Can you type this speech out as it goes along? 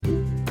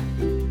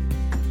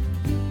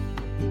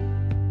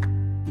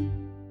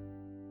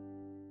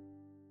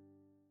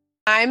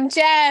I'm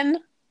Jen,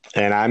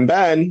 And I'm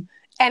Ben.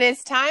 and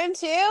it's time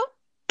to.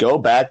 Go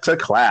back to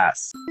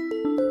class.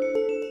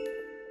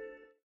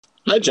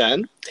 Hi,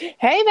 Jen.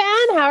 Hey,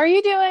 Ben, how are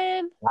you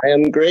doing? I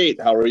am great.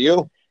 How are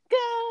you?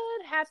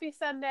 Good. Happy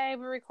Sunday.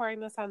 We're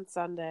recording this on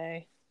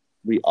Sunday.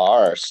 We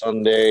are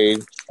Sunday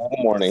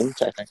morning,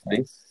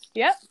 technically.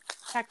 Yep,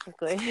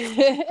 technically.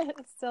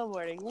 Still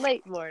morning,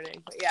 late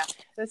morning. But yeah,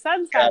 the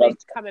sun's Got finally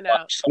coming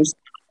out.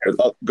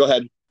 Go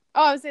ahead.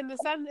 Oh, I was saying the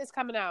sun is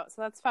coming out,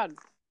 so that's fun.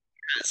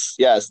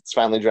 Yes, it's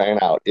finally drying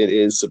out. It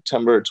is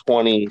September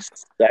 22nd.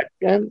 Is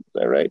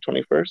that right?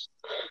 21st?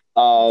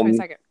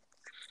 22nd.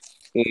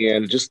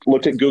 And just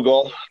looked at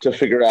Google to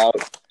figure out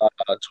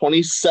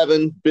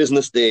 27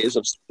 business days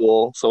of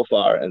school so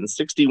far and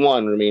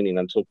 61 remaining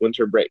until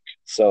winter break.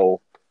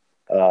 So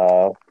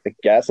I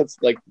guess it's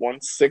like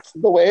 1/6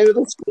 of the way to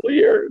the school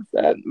year. If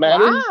that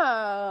matters.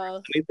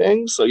 Wow.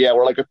 Anything? So yeah,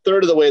 we're like a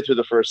third of the way through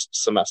the first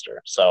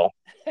semester. So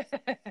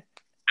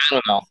I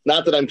don't know.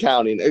 Not that I'm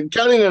counting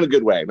in a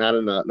good way, not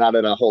in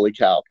a holy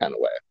cow kind of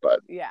way.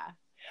 But Yeah.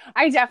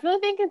 I definitely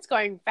think it's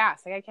going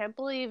fast. Like, I can't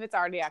believe it's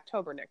already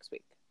October next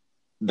week.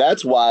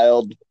 that's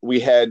wild. We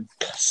had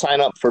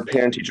sign up for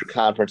parent teacher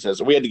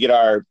conferences. We had to get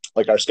our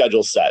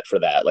schedule set for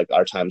that. Like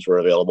our times were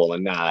available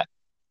and not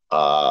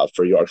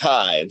for York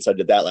High. And so I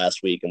did that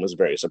last week and was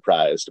very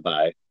surprised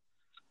by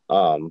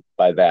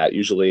that.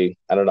 Usually,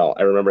 I don't know.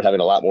 I remember having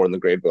a lot more in the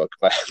grade book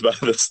by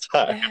this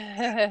time.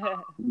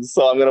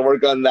 So I'm gonna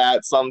work on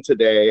that some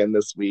today and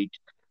this week.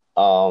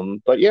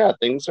 But yeah,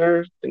 things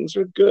are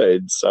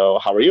good. So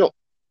how are you?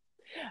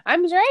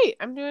 I'm great.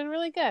 I'm doing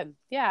really good.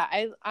 Yeah,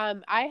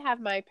 I have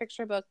my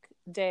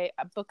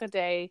book a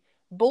day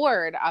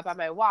board up on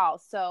my wall.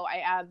 So I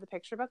add the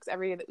picture books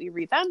every day that we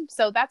read them.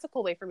 So that's a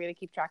cool way for me to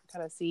keep track and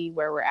kind of see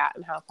where we're at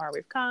and how far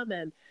we've come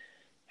and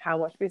how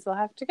much we still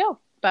have to go.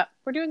 But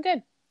we're doing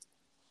good.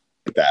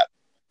 That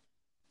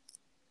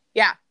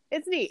Yeah,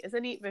 it's neat. It's a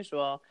neat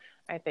visual,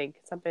 I think.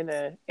 It's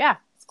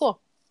cool.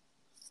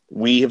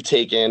 we have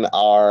taken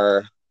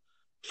our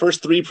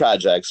first three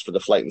projects for the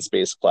flight and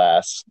space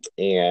class,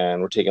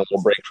 and we're taking a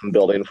little break from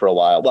building for a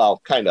while.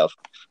 Well, kind of.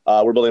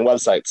 We're building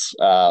websites.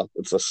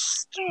 It's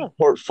a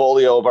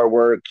portfolio of our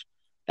work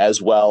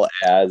as well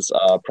as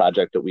a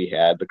project that we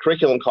had. The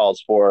curriculum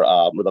calls for,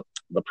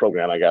 the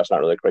program, I guess, not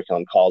really a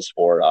curriculum, calls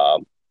for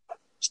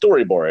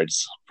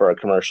storyboards for a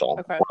commercial.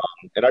 Okay.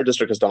 And our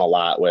district has done a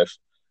lot with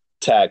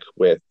tech,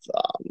 with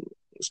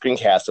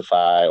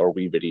Screencastify or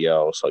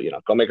WeVideo. So,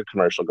 go make a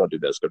commercial, go do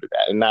this, go do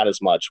that. And not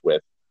as much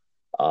with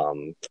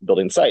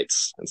building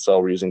sites. And so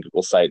we're using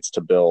Google Sites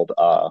to build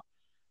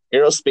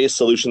Aerospace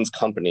Solutions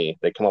Company.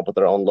 They come up with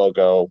their own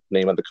logo,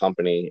 name of the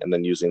company, and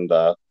then using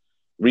the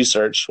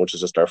research, which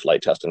is just our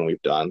flight testing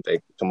we've done, they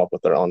come up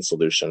with their own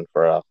solution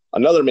for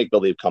another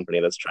make-believe company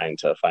that's trying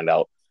to find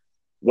out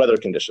weather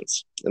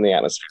conditions in the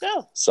atmosphere.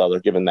 Oh. So they're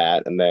given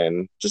that, and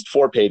then just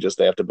 4 pages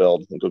they have to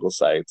build in Google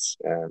Sites,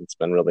 and it's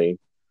been really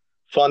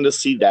fun to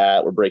see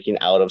that. We're breaking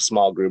out of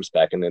small groups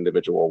back into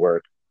individual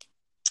work,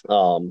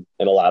 and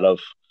a lot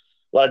of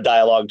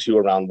dialogue too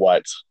around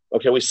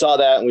okay, we saw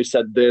that and we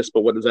said this,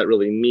 but what does that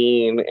really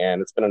mean?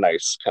 And it's been a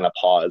nice kind of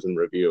pause and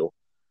review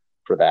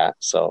for that.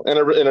 So, and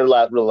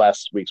the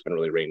last week's been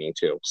really rainy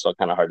too, so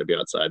kind of hard to be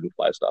outside and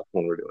fly stuff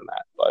when we're doing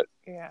that. But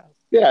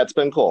yeah, it's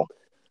been cool.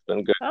 It's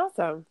been good.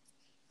 Awesome.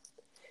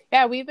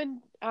 Yeah, we've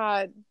been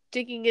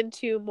digging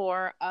into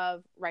more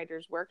of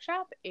Writer's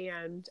Workshop,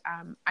 and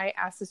I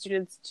asked the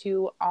students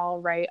to all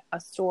write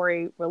a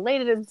story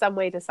related in some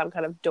way to some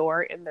kind of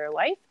door in their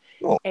life.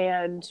 Cool.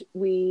 And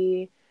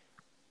we,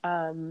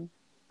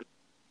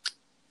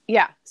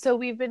 so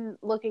we've been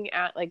looking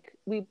at,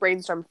 we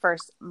brainstormed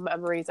first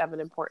memories of an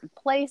important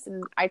place.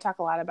 And I talk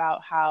a lot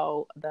about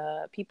how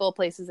the people,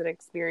 places, and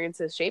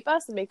experiences shape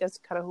us and make us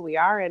kind of who we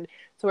are. And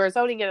so we're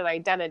zoning in an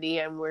identity,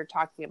 and we're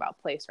talking about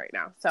place right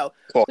now. So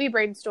cool. We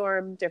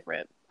brainstormed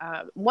different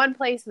one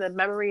place and then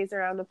memories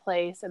around the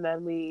place. And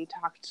then we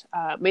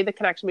made the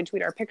connection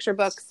between our picture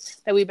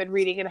books that we've been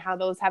reading and how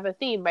those have a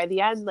theme. By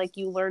the end,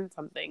 you learn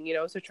something,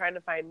 so trying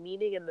to find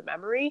meaning in the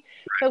memory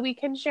that we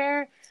can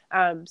share.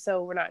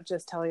 So we're not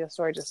just telling a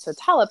story just to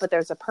tell it, but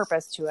there's a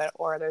purpose to it,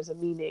 or there's a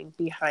meaning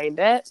behind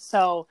it.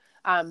 So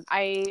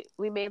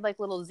we made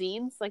little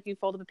zines, you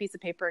fold up a piece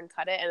of paper and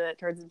cut it and it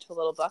turns into a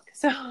little book.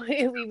 So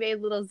we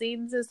made little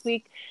zines this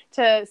week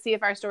to see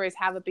if our stories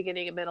have a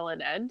beginning, a middle,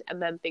 and end,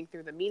 and then think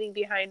through the meaning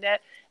behind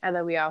it. And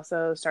then we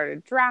also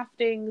started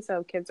drafting.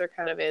 So kids are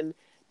kind of in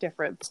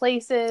different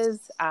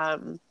places.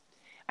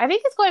 I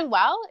think it's going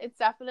well. It's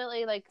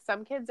definitely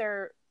some kids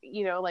are,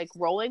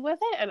 rolling with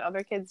it, and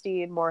other kids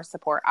need more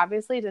support,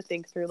 obviously, to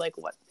think through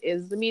what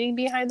is the meaning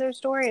behind their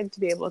story and to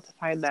be able to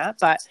find that.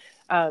 But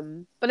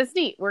it's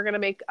neat. We're going to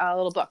make a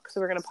little book. So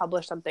we're going to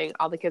publish something.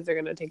 All the kids are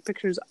going to take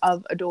pictures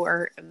of a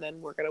door, and then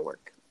we're going to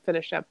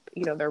finish up,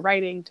 their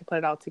writing to put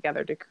it all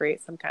together to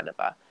create some kind of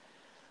a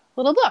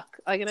little book,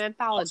 like an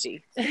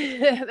anthology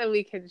that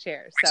we can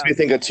share. So makes me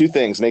think of 2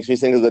 things. Makes me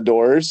think of the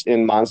doors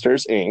in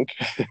Monsters, Inc.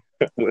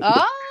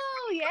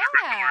 Oh,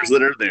 yeah.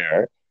 That are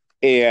there.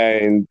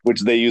 And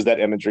which they use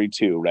that imagery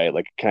too, right?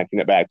 Connecting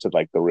it back to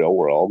the real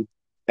world.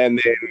 And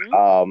then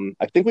Mm-hmm.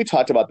 I think we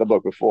talked about the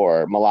book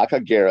before.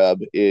 Malaka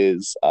Gareb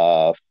is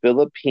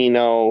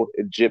Filipino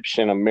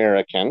Egyptian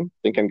American. I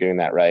think I'm getting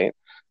that right.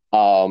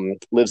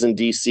 Lives in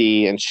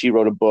DC, and she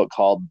wrote a book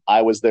called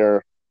I Was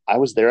Their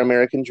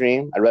American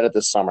Dream. I read it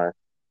this summer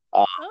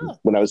um, Oh,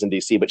 when I was in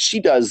DC, but she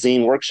does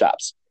zine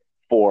workshops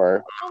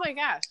for, oh my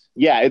gosh.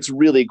 yeah, it's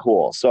really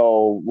cool.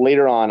 So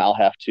later on, I'll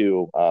have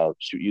to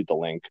shoot you the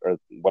link or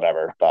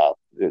whatever.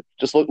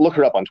 Just look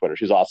her up on Twitter.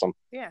 She's awesome.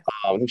 Yeah.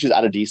 I think she's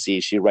out of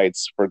DC. She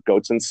writes for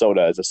Goats and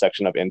Soda as a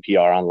section of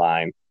NPR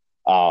online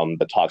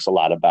that talks a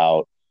lot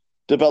about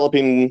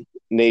developing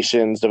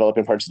nations,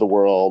 developing parts of the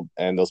world,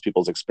 and those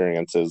people's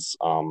experiences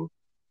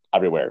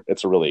everywhere.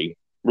 It's a really,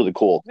 really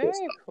cool Very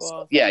stuff. So,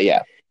 cool. yeah,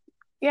 yeah,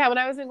 Yeah, when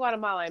I was in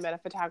Guatemala, I met a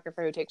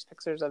photographer who takes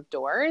pictures of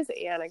doors,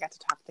 and I got to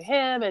talk to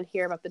him and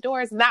hear about the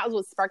doors. And that was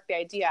what sparked the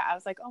idea. I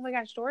was like, oh my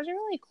gosh, doors are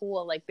really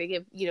cool. Like they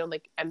give,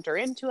 like enter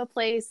into a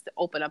place,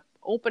 open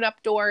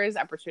up doors,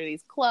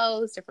 opportunities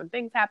close, different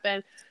things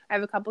happen. I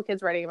have a couple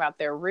kids writing about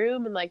their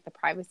room and like the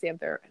privacy of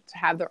to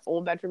have their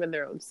own bedroom in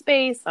their own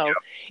space. So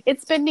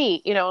it's been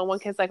neat, and one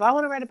kid's like, well, I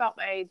want to write about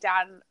my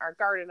dad and our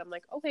garden. I'm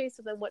like, okay,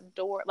 so then what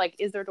door, like,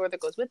 is there a door that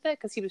goes with it?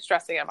 Because he was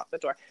stressing out about the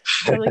door.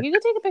 And I'm like, you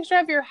can take a picture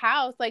of your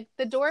house, like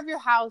the door of your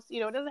house,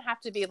 it doesn't have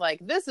to be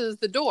like, this is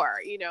the door,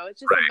 it's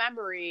just a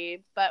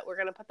memory, but we're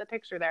going to put the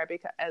picture there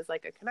because as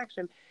like a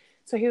connection.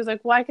 So he was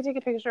like, well, I could take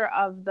a picture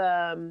of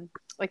the,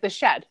 like the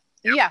shed.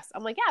 Yes.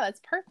 I'm like, yeah, that's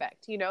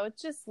perfect.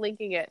 It's just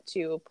linking it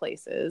to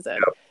places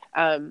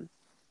and,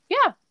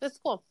 yeah, that's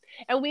cool.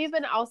 And we've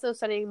been also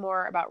studying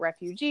more about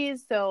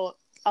refugees. So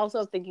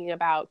also thinking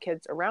about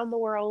kids around the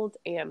world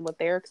and what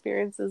their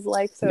experience is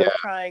like. So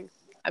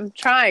I'm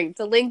trying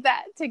to link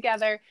that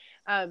together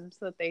so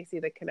that they see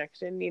the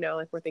connection,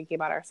 like we're thinking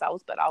about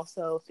ourselves, but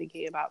also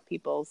thinking about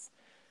people's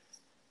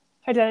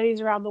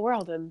identities around the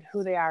world and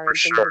who they are and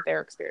things that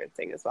they're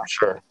experiencing as well.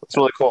 Sure. It's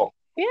really cool.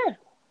 Yeah.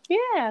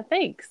 Yeah.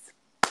 Thanks.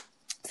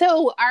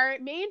 So our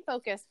main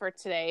focus for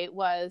today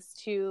was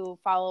to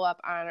follow up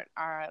on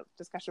our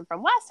discussion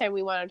from last time.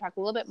 We want to talk a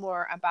little bit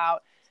more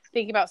about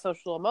thinking about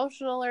social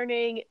emotional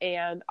learning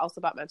and also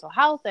about mental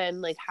health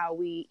and like how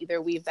we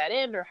either weave that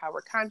in or how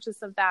we're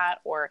conscious of that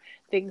or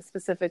things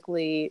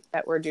specifically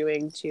that we're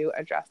doing to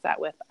address that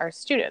with our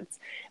students.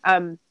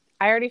 I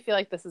already feel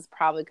like this is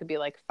probably could be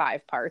like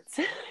 5 parts.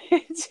 Like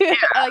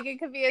it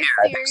could be a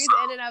series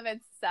in and of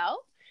itself.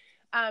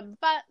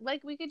 But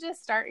like we could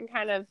just start and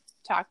kind of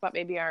talk about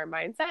maybe our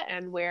mindset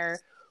and where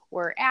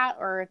we're at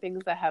or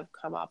things that have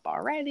come up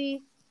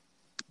already.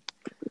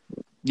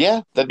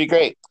 Yeah, that'd be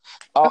great.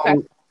 Okay.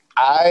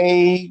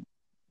 I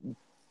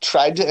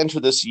tried to enter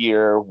this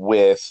year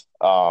with,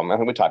 I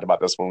think we talked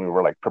about this when we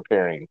were like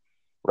preparing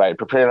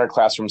our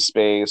classroom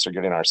space or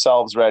getting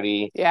ourselves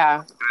ready.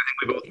 Yeah.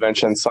 We both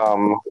mentioned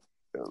some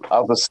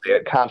of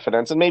the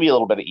confidence and maybe a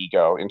little bit of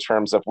ego in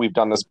terms of we've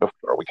done this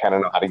before. We kind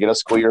of know how to get a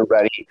school year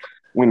ready.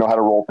 We know how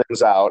to roll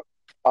things out.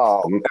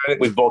 I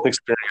think we've both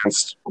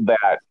experienced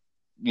that,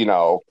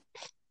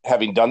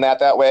 having done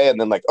that way and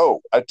then like,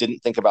 oh, I didn't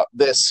think about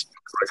this.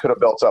 I could have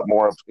built up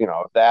more of,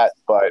 that,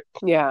 but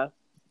yeah,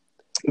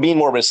 being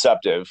more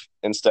receptive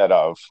instead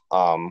of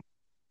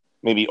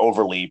maybe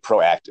overly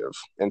proactive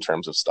in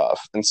terms of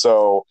stuff. And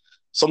so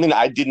something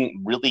I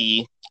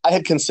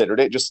had considered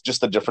it,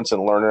 just the difference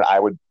in learner I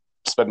would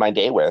spend my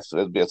day with.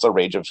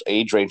 It's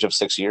age range of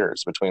 6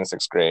 years between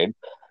 6th grade.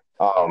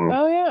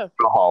 The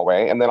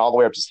hallway, and then all the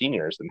way up to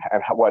seniors, and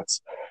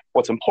what's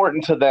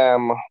important to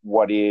them,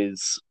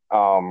 what's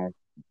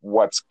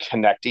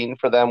connecting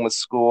for them with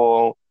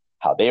school,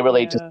 how they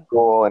relate to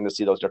school, and to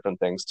see those different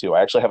things too.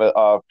 I actually have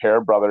a pair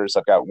of brothers.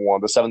 I've got one,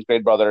 the 7th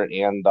grade brother,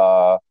 and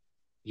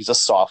he's a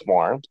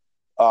sophomore.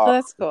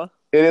 That's cool.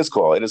 It is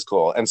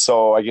cool. And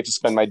so I get to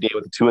spend my day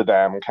with the 2 of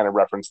them and kind of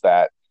reference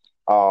that.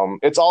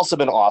 It's also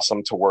been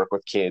awesome to work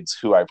with kids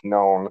who I've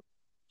known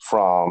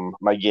from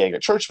my gig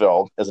at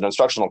Churchville as an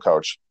instructional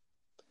coach.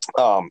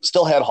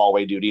 Still had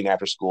hallway duty and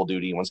after school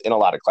duty and was in a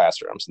lot of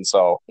classrooms. And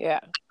so a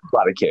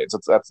lot of kids,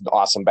 that's an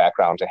awesome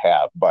background to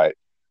have, but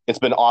it's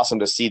been awesome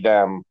to see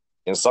them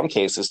in some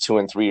cases 2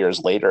 and 3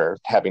 years later,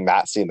 having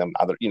not seen them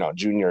other,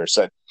 juniors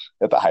at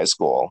the high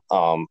school,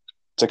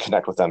 to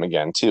connect with them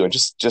again too. And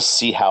just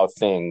see how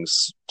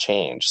things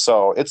change.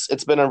 So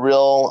it's been a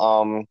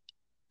real,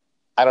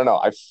 I don't know.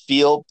 I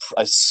feel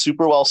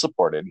super well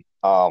supported,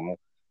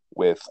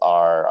 with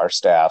our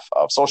staff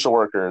of social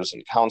workers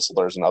and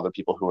counselors and other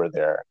people who are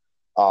there,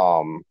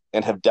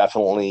 and have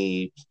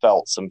definitely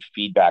felt some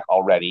feedback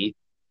already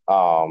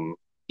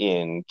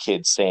in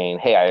kids saying,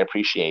 hey, I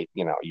appreciate,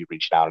 you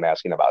reaching out and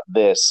asking about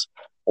this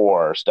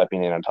or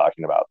stepping in and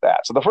talking about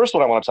that. So the first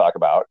one I want to talk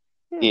about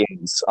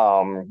is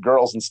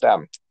girls in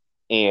STEM.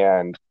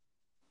 And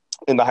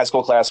in the high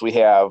school class, we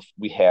have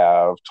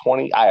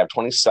 20, I have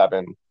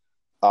 27,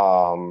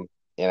 and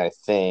I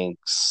think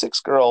 6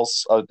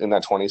 girls in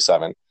that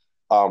 27.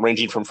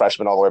 Ranging from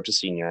freshman all the way up to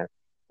senior.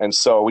 And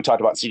so we talked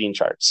about seating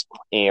charts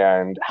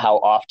and how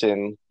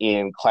often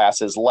in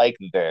classes like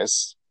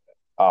this,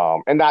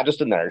 and not just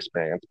in their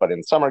experience, but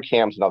in summer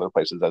camps and other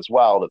places as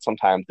well, that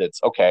sometimes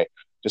it's, okay,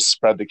 just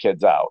spread the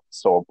kids out.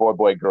 So boy,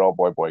 boy,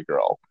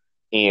 girl.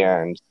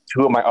 And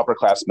two of my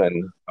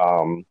upperclassmen,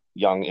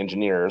 young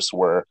engineers,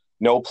 were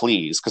no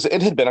please, because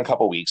it had been a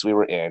couple weeks. We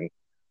were in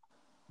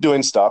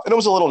doing stuff, and it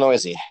was a little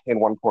noisy in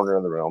one corner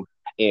of the room.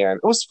 And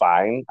it was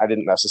fine. I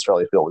didn't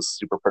necessarily feel it was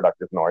super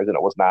productive noise, and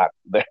it was not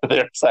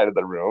their side of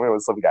the room. It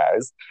was some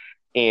guys.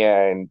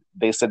 And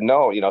they said,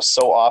 no,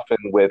 so often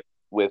with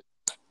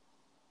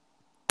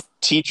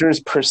teachers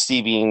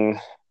perceiving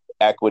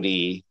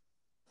equity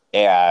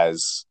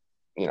as,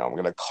 I'm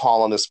going to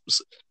call on this,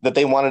 that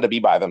they wanted to be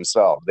by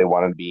themselves. They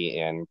wanted to be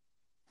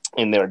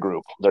in their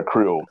group, their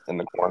crew in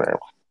the corner.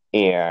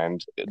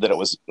 And that it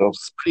was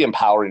pretty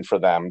empowering for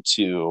them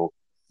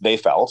they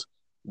felt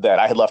that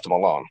I had left them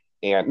alone.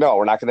 And no,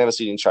 we're not going to have a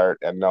seating chart.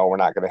 And no, we're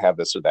not going to have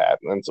this or that.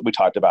 And so we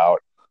talked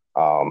about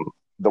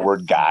the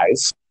word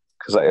guys,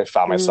 because I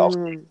found myself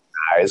saying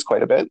guys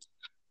quite a bit.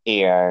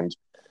 And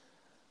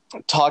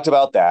talked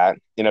about that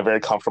in a very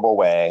comfortable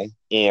way.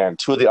 And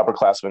two of the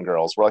upperclassmen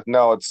girls were like,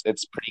 no, it's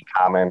pretty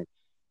common.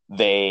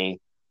 They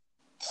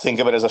think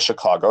of it as a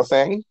Chicago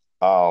thing,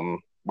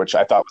 which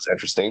I thought was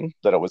interesting,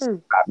 that it was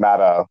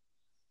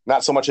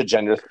not so much a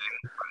gender thing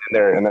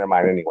in their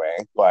mind anyway.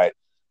 But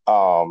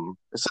so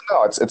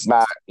no, it's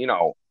not,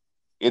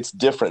 it's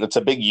different. It's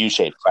a big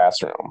U-shaped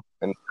classroom.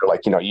 And they're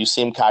like, you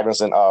seem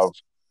cognizant of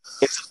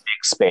it's a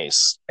big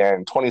space,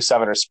 and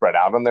 27 are spread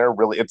out in there.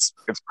 Really, it's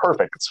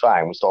perfect. It's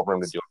fine. We still have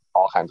room to do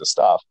all kinds of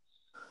stuff.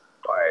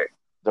 But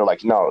they're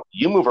like, no,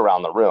 you move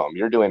around the room.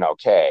 You're doing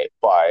okay.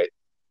 But,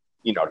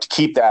 to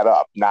keep that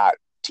up, not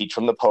teach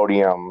from the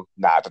podium,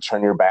 not to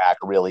turn your back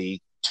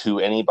really to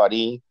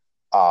anybody,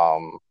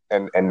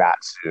 and not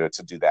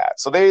to do that.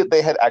 So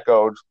they had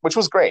echoed, which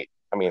was great.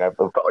 I mean, I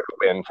felt like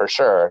a win for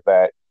sure,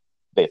 that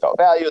they felt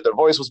valued, their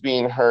voice was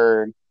being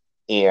heard,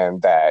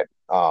 and that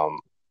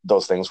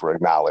those things were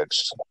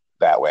acknowledged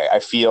that way. I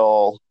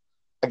feel,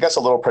 I guess, a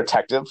little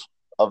protective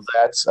of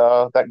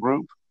that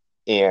group,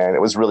 and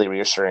it was really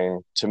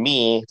reassuring to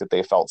me that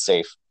they felt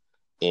safe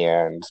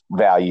and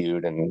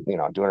valued, and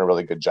doing a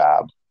really good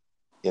job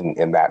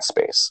in that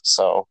space.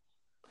 So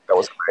that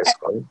was a nice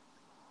one.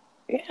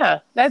 Yeah,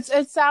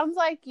 it sounds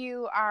like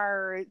you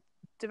are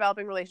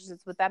developing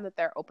relationships with them, that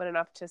they're open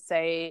enough to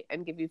say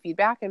and give you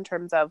feedback in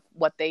terms of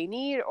what they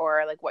need,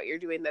 or like what you're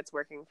doing that's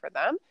working for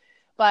them.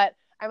 But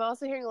I'm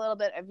also hearing a little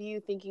bit of you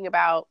thinking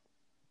about,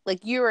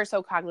 like, you are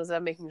so cognizant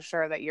of making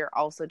sure that you're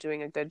also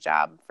doing a good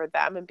job for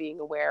them and being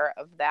aware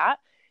of that.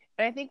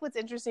 And I think what's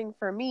interesting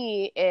for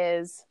me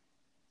is,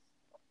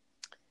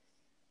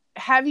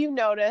 have you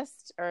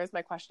noticed, or is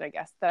my question, I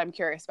guess, that I'm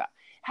curious about,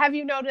 have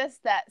you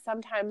noticed that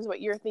sometimes what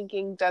you're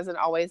thinking doesn't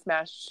always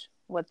match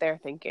what they're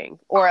thinking?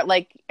 Or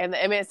like, and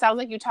I mean, it sounds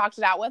like you talked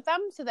it out with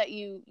them so that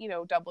you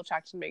double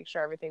checked to make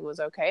sure everything was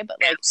okay. But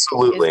like,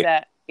 absolutely. Is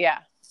that, yeah.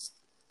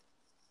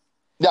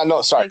 Yeah,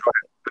 no, sorry. Go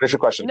ahead. Finish your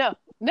question. No,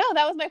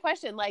 that was my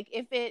question. Like,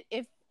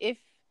 if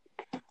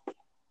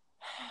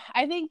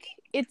I think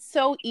it's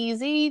so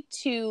easy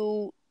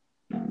to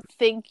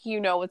think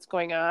what's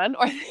going on,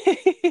 or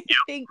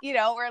think,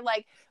 or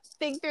like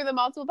think through the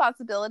multiple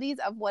possibilities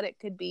of what it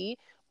could be,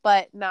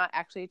 but not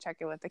actually check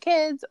in with the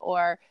kids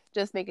or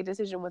just make a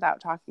decision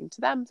without talking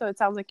to them. So it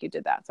sounds like you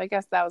did that. So I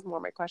guess that was more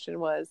my question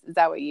was, is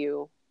that what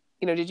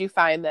did you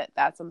find that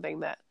that's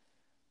something that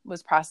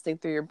was processing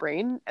through your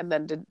brain, and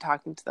then did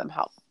talking to them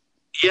help?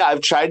 Yeah,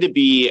 I've tried to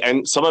be,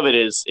 and some of it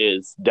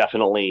is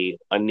definitely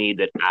a need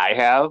that I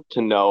have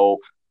to know.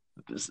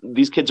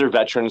 These kids are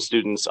veteran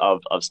students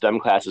of STEM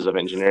classes, of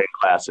engineering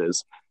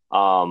classes,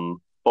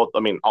 both,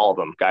 I mean, all of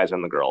them, guys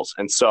and the girls.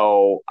 And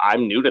so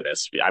I'm new to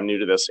this. I'm new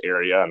to this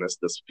area and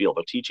this field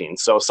of teaching.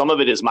 So some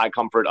of it is my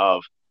comfort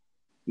of,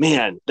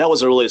 man, that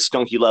was a really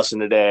skunky lesson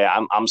today.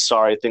 I'm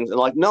sorry. Things, and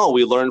like, no,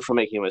 we learn from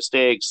making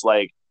mistakes.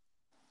 Like,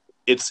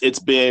 it's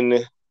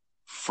been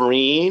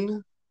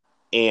freeing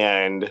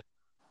and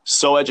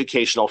so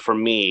educational for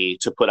me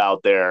to put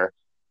out there,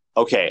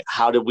 okay,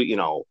 how did we,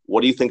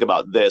 what do you think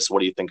about this? What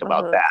do you think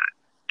about that?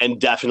 And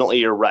definitely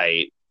you're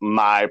right.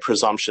 My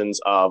presumptions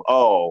of,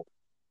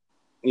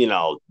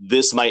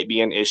 this might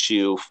be an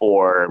issue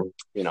for,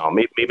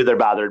 maybe they're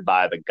bothered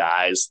by the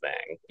guys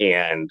thing,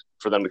 and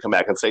for them to come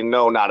back and say,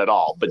 no, not at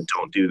all, but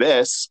don't do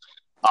this.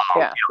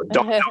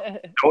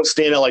 Don't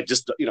stand in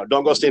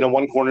don't go stand in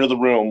one corner of the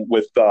room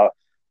with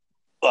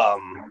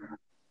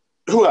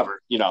whoever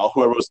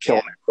was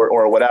killing it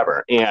or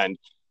whatever. And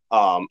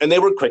they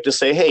were quick to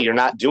say, hey, you're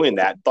not doing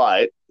that,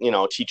 but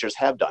teachers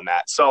have done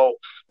that. So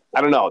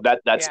I don't know,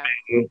 that's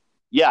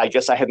I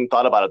guess I hadn't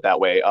thought about it that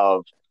way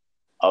of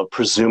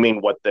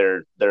presuming what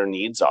their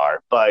needs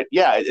are. But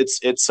yeah,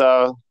 it's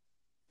I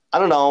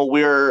don't know,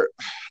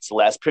 it's the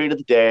last period of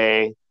the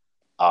day.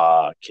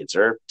 Kids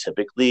are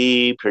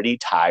typically pretty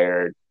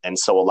tired, and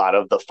so a lot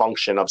of the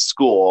function of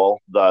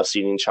school, the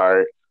seating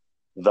chart,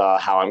 the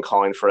how I'm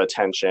calling for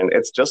attention,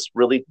 it's just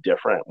really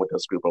different with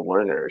this group of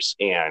learners.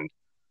 And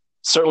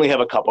certainly have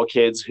a couple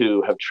kids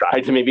who have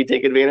tried to maybe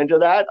take advantage of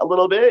that a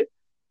little bit.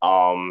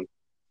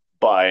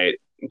 But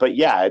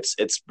yeah,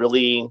 it's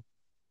really,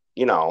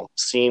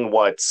 seeing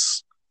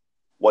what's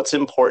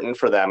important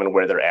for them and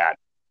where they're at.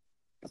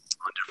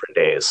 different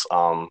days,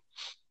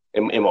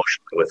 emotionally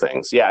with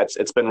things. Yeah, it's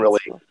been That's really,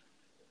 cool.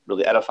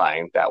 really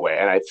edifying that way.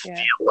 And I Yeah.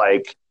 feel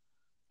like,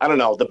 I don't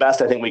know, the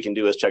best I think we can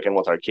do is check in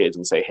with our kids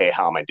and say, hey,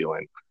 how am I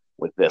doing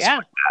with this, Yeah,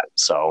 with that?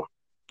 So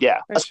yeah,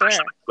 for especially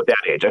sure. with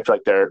that age, I feel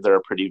like they're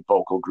a pretty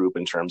vocal group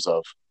in terms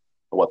of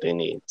what they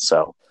need.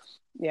 So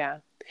Yeah.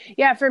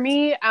 Yeah, for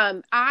me,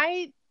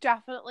 I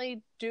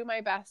definitely do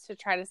my best to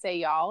try to say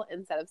y'all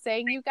instead of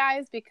saying you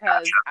guys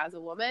because gotcha. as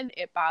a woman,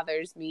 it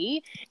bothers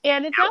me.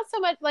 And it's not so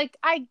much like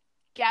I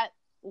get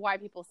why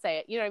people say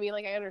it. You know what I mean?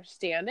 Like I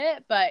understand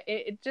it, but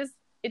it just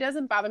it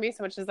doesn't bother me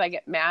so much as I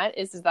get mad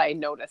is that I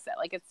notice it.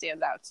 Like it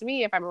stands out to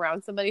me if I'm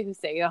around somebody who's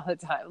saying it all the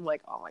time. I'm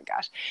like, oh my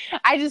gosh.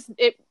 I just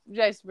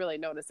really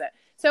notice it.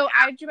 So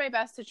I do my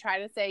best to try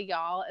to say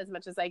y'all as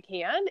much as I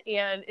can.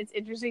 And it's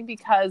interesting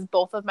because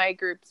both of my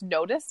groups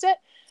noticed it.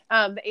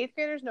 The eighth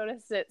graders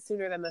noticed it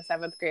sooner than the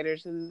seventh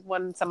graders. And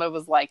when someone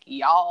was like,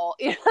 y'all,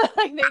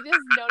 like they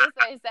just noticed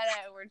that I said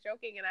it and we're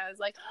joking. And I was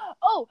like,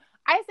 oh,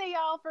 I say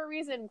y'all for a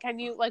reason. Can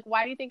you, like,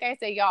 why do you think I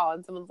say y'all?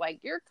 And someone's like,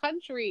 your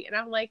country. And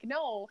I'm like,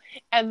 no.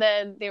 And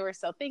then they were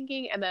still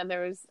thinking. And then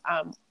there was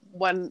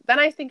then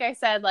I think I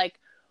said, like,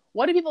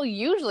 what do people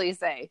usually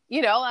say?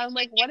 You know, I'm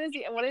like, what is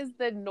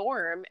the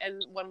norm?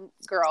 And one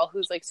girl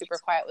who's like super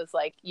quiet was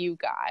like, you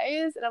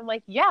guys. And I'm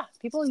like, yeah,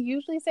 people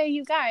usually say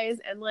you guys.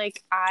 And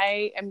like,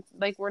 I am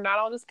like, we're not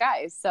all just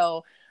guys.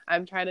 So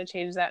I'm trying to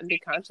change that and be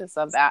conscious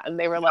of that. And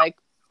they were like,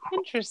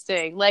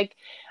 interesting. Like,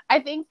 I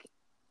think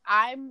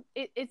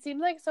it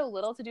seems like so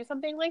little to do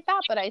something like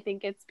that, but I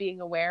think it's being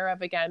aware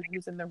of, again,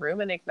 who's in the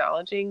room and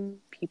acknowledging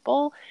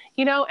people,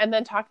 you know, and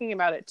then talking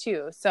about it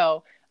too.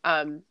 So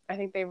I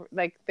think they were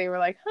like,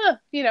 huh,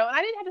 you know, and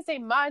I didn't have to say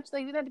much.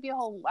 Like, didn't have to be a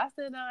whole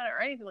lesson on it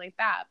or anything like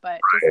that. But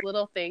just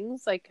little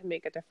things like can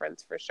make a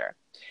difference for sure.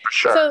 For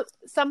sure. So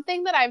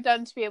something that I've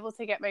done to be able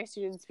to get my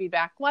students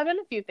feedback. Well, I've done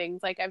a few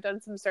things. Like I've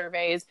done some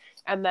surveys,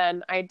 and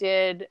then I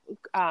did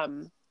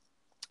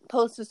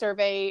post a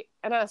survey,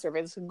 and not a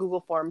survey, this is a Google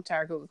form to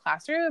our Google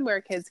Classroom where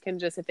kids can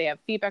just, if they have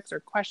feedbacks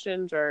or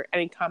questions or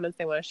any comments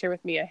they want to share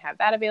with me, I have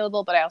that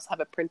available. But I also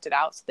have it printed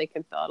out so they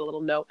can fill out a little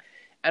note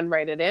and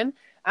write it in.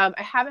 I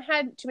haven't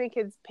had too many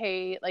kids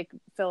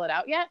fill it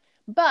out yet,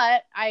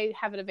 but I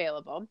have it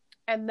available.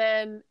 And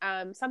then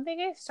something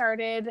I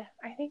started,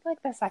 I think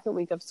like the second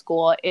week of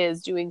school,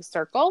 is doing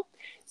Circle.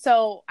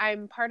 So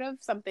I'm part of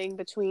something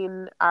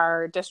between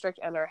our district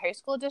and our high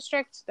school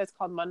district that's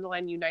called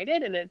Mundelein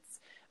United. And it's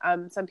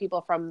some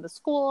people from the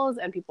schools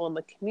and people in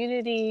the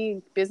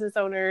community, business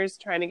owners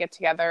trying to get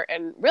together.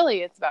 And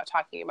really it's about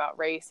talking about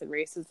race and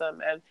racism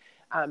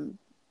and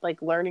like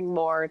learning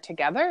more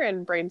together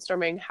and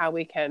brainstorming how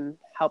we can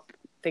help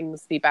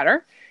things be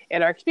better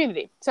in our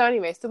community. So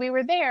anyway, so we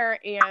were there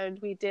and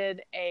we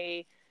did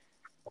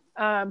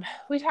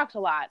we talked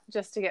a lot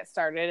just to get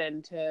started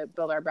and to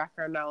build our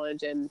background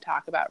knowledge and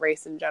talk about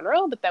race in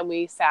general. But then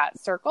we sat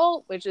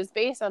Circle, which is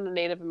based on the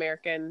Native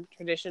American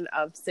tradition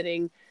of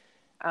sitting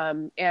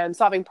and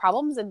solving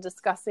problems and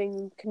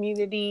discussing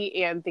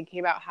community and thinking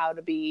about how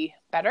to be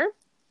better.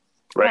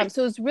 Right.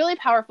 So it was really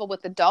powerful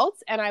with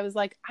adults. And I was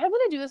like, I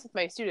want to do this with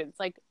my students.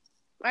 Like,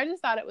 I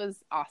just thought it was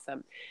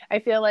awesome. I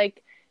feel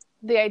like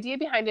the idea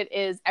behind it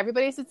is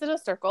everybody sits in a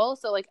circle.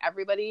 So like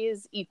everybody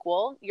is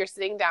equal. You're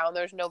sitting down.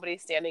 There's nobody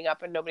standing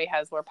up and nobody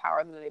has more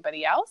power than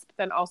anybody else. But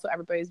then also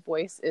everybody's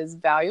voice is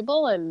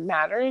valuable and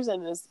matters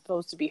and is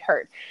supposed to be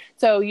heard.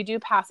 So you do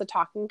pass a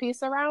talking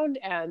piece around,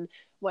 and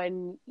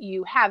when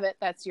you have it,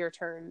 that's your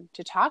turn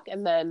to talk.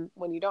 And then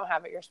when you don't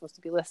have it, you're supposed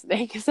to be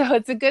listening. So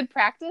it's a good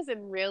practice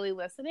in really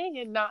listening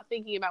and not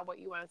thinking about what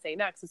you want to say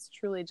next. It's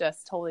truly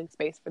just holding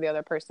space for the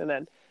other person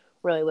and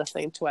really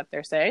listening to what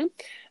they're saying.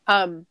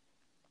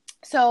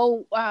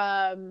 So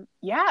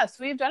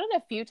we've done it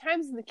a few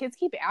times and the kids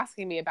keep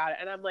asking me about it.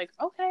 And I'm like,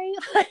 okay,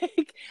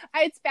 like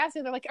it's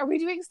fascinating. They're like, are we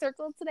doing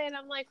Circle today? And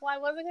I'm like, well, I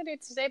wasn't going to do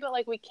it today, but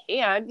like we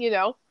can, you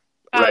know?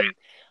 Right.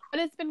 But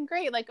it's been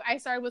great. Like I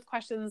started with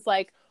questions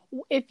like,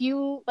 if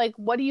you like,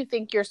 what do you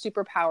think your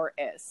superpower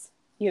is,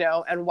 you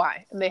know, and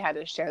why? And they had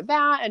to share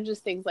that and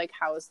just things like,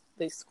 how is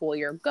the school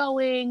year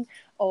going?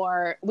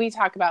 Or we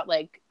talk about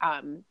like,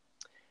 on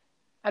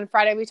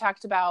Friday, we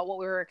talked about what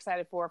we were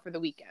excited for the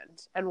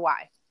weekend and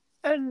why.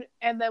 And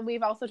then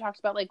we've also talked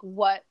about like,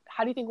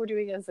 how do you think we're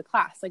doing as a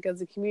class? Like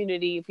as a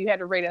community, if you had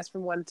to rate us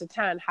from 1 to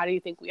 10, how do you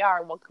think we are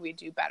and what could we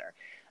do better?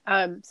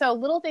 So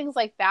little things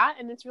like that.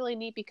 And it's really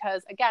neat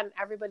because again,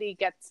 everybody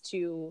gets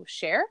to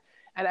share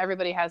and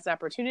everybody has an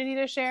opportunity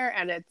to share.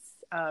 And it's,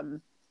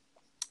 I'm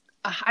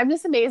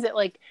just amazed at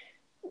like,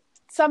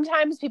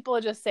 sometimes people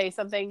just say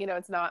something, you know,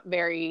 it's not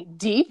very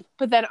deep,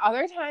 but then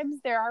other times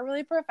there are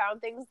really profound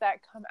things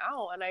that come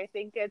out. And I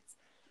think it's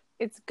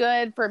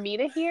good for me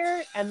to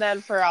hear. And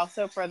then for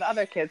the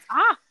other kids.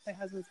 My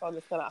husband's phone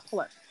just went off.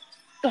 Hold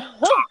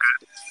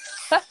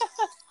on.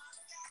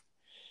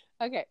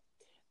 Okay.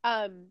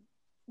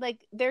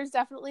 Like there's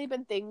definitely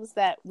been things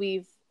that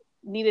we've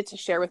needed to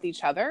share with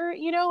each other,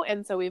 you know,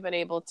 and so we've been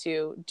able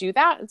to do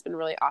that. It's been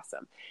really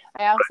awesome.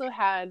 I also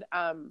had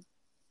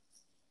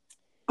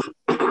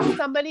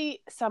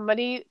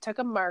somebody took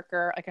a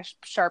marker, like a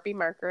Sharpie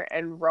marker,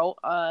 and wrote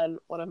on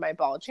one of my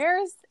ball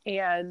chairs,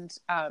 and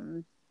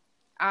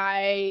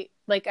I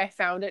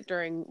found it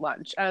during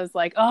lunch. I was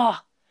like, oh,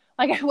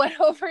 like I went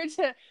over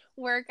to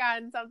work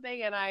on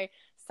something and I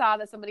saw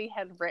that somebody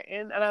had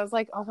written, and I was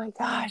like, oh my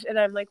gosh. And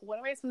I'm like, what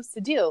am I supposed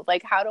to do?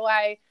 Like, how do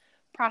I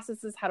process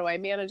this? How do I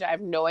manage it? I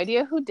have no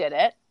idea who did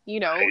it,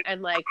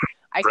 and like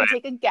I could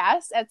take a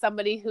guess at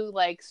somebody who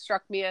like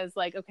struck me as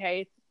like,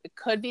 okay, it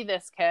could be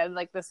this kid.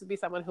 Like this would be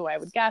someone who I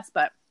would guess,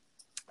 but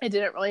I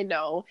didn't really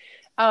know.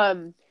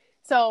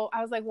 So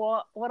I was like,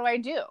 well, what do I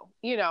do?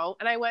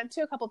 And I went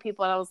to a couple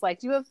people and I was like,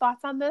 do you have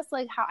thoughts on this?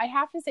 Like how I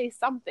have to say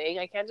something.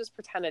 I can't just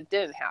pretend it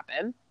didn't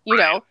happen,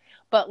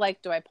 but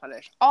like, do I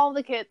punish all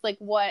the kids? Like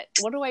what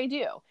do I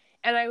do?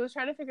 And I was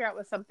trying to figure out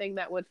with something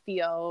that would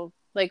feel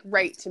like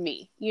right to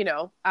me,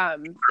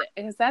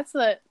 because that's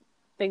the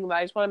thing that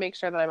I just want to make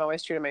sure that I'm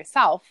always true to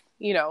myself,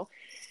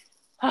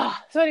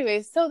 So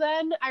anyways, so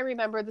then I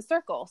remember the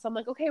circle. So I'm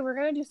like, okay, we're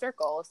going to do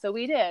circle. So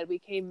we did.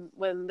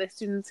 When the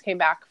students came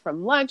back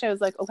from lunch, I was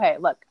like, okay,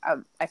 look,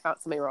 I found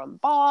something wrong with the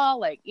ball.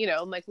 Like,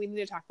 I'm like, we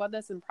need to talk about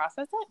this and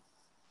process it.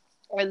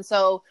 And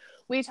so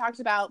we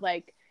talked about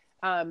like,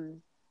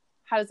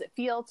 how does it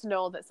feel to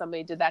know that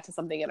somebody did that to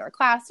something in our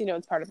class?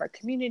 It's part of our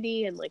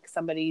community, and like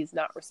somebody's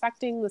not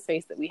respecting the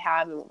space that we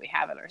have and what we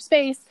have in our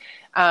space.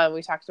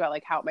 We talked about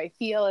like how it might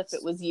feel if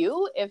it was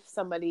you, if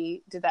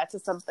somebody did that to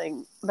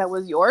something that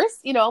was yours.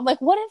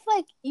 Like what if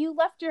like you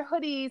left your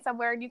hoodie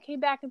somewhere and you came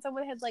back and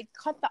someone had like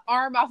cut the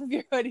arm off of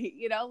your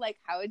hoodie, like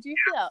how would you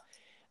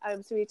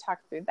feel? So we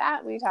talked through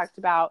that. We talked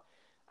about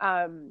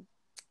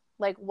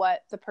like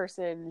what the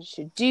person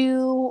should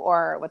do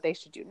or what they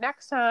should do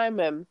next time,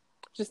 and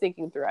just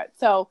thinking through it.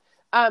 So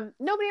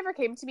nobody ever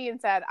came to me and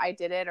said I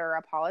did it or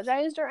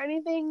apologized or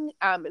anything.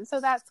 And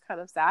so that's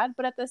kind of sad.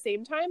 But at the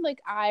same time,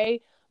 like I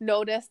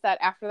noticed that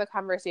after the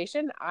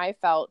conversation, I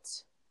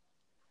felt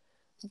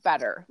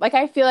better. Like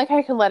I feel like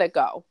I can let it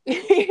go,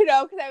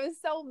 because I was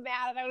so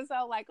mad and I was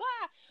so like,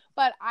 ah.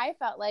 But I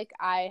felt like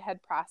I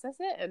had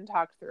processed it and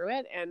talked through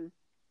it. And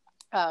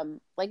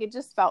like it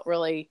just felt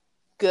really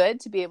good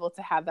to be able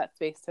to have that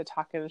space to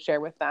talk and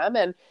share with them.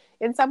 And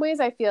in some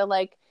ways, I feel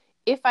like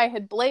if I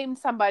had blamed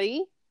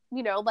somebody,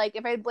 like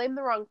if I had blamed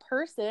the wrong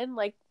person,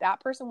 like that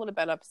person would have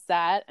been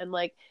upset. And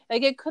like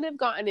it could have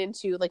gotten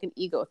into like an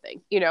ego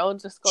thing,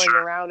 just going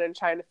around and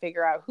trying to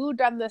figure out who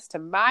done this to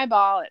my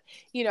ball. And,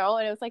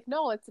 and it was like,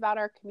 no, it's about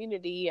our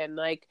community. And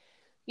like,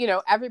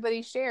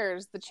 everybody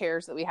shares the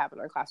chairs that we have in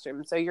our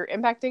classroom. So you're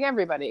impacting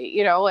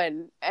everybody,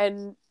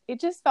 and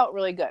it just felt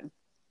really good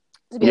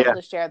to be able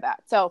to share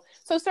that. So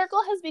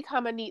Circle has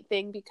become a neat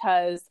thing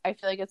because I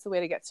feel like it's a way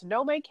to get to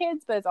know my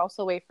kids, but it's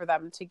also a way for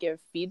them to give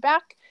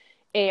feedback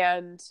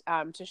and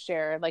to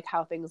share like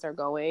how things are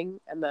going.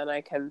 And then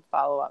I can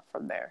follow up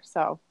from there.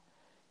 So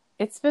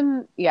it's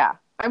been,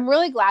 I'm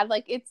really glad.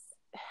 Like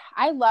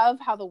I love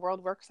how the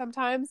world works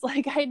sometimes.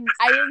 Like I didn't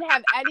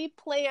have any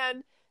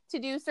plan to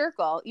do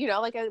Circle,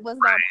 like it was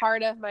not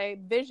part of my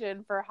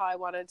vision for how I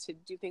wanted to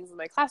do things in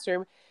my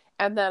classroom.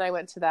 And then I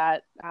went to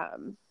that,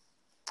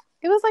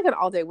 it was like an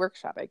all-day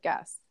workshop, I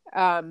guess.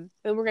 And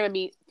we're going to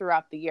meet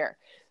throughout the year.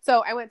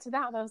 So I went to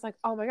that and I was like,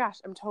 oh my gosh,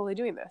 I'm totally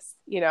doing this,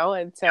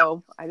 and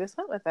so I just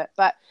went with it.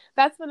 But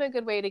that's been a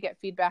good way to get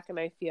feedback. And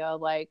I feel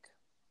like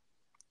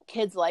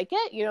kids like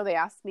it. They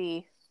asked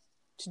me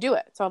to do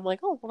it. So I'm like,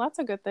 oh, well, that's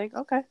a good thing.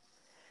 Okay.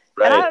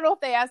 Right. And I don't know if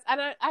they asked,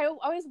 and I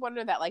always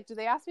wonder that, like, do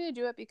they ask me to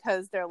do it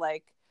because they're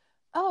like,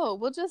 oh,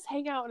 we'll just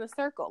hang out in a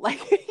circle? Like,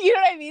 you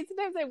know what I mean?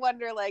 Sometimes I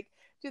wonder, like,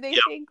 do they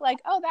think like,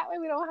 oh, that way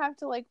we don't have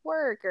to like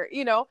work or,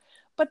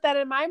 but then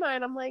in my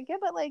mind, I'm like, yeah,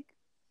 but like,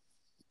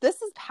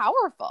 this is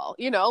powerful,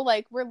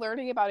 like we're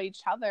learning about each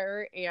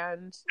other.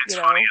 And, it's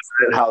funny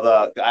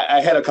how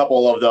I had a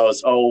couple of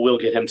those, oh, we'll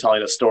get him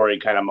telling a story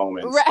kind of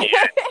moments.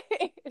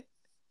 Right.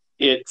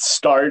 It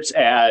starts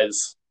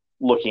as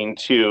looking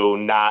to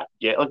not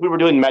get, like we were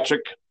doing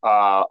metric,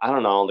 I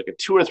don't know, like a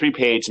 2 or 3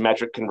 page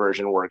metric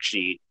conversion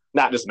worksheet,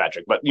 not just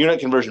metric, but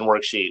unit conversion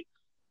worksheet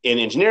in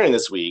engineering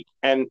this week.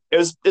 And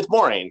it's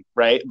boring,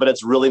 right? But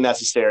it's really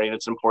necessary. And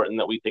it's important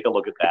that we take a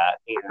look at that.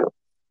 And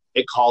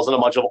it calls in a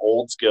bunch of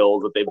old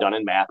skills that they've done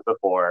in math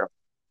before.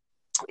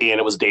 And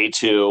it was day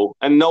 2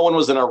 and no one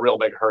was in a real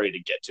big hurry to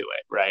get to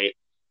it. Right.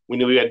 We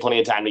knew we had plenty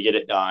of time to get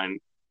it done.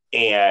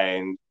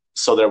 And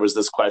so there was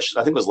this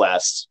question, I think it was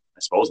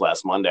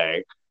last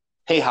Monday.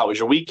 Hey, how was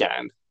your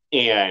weekend?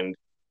 And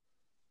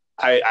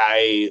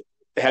I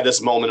had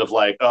this moment of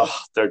like, oh,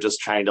 they're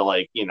just trying to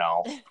like,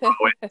 throw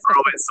it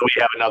so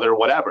we have another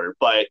whatever.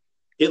 But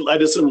it led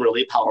to some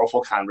really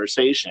powerful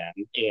conversation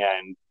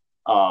and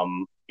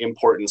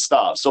important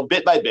stuff. So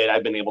bit by bit,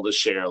 I've been able to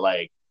share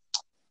like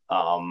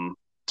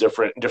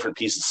different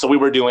pieces. So we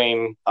were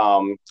doing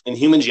in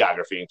human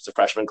geography, it's a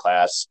freshman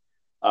class.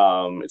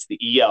 It's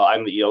the EL,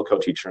 I'm the EL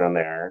co-teacher on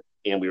there.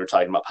 And we were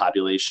talking about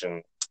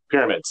population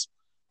pyramids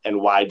and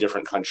why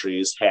different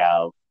countries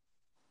have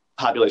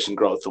population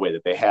growth the way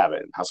that they have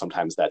it, and how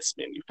sometimes that's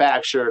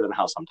manufactured and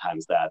how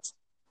sometimes that's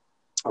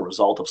a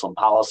result of some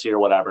policy or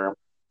whatever.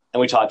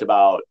 And we talked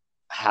about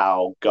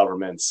how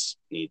governments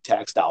need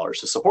tax dollars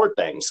to support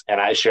things. And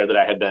I shared that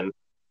I had been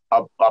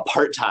a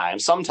part-time,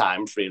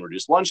 sometime free and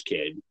reduced lunch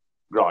kid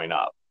growing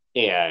up.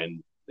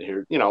 And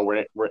here,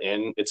 we're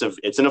in, it's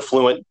an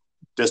affluent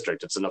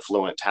district. It's an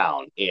affluent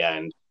town.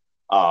 And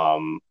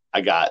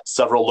I got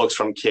several looks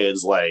from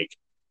kids like,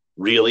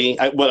 really?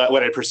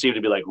 What I perceived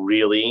to be like,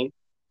 really?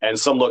 And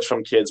some looks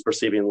from kids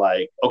perceiving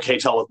like, okay,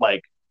 tell it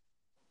like,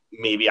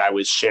 maybe I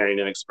was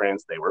sharing an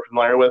experience they were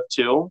familiar with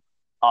too.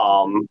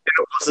 It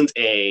wasn't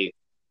I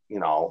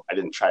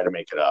didn't try to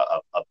make it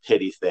a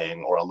pity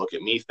thing or a look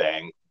at me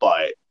thing,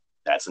 but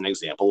that's an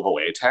example of a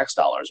way tax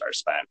dollars are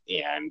spent,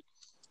 and,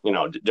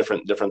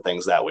 different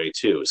things that way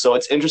too. So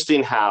it's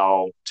interesting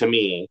how, to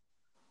me,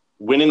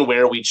 when and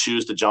where we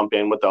choose to jump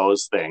in with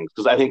those things,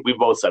 because I think we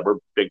both said we're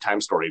big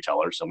time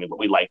storytellers, so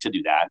we like to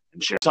do that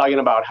and share. Talking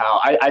about how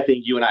I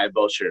think you and I have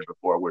both shared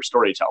before, we're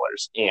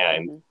storytellers,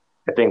 and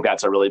I think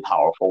that's a really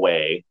powerful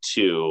way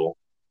to,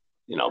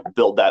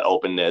 build that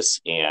openness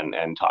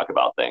and talk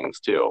about things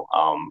too.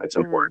 It's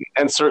important,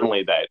 and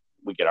certainly that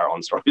we get our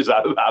own stories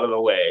out of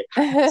the way,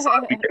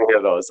 so we can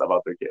hear those of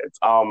other kids.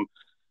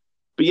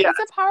 But yeah,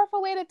 it's a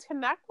powerful way to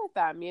connect with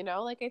them.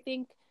 Like, I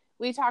think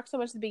we talked so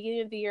much at the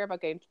beginning of the year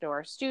about getting to know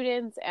our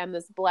students and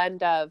this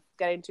blend of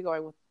getting to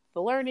going with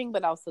the learning,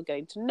 but also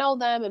getting to know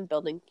them and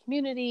building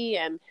community.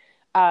 And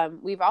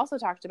we've also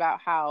talked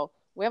about how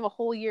we have a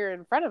whole year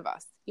in front of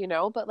us,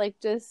 but like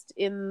just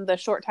in the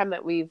short time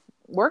that we've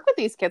worked with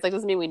these kids, like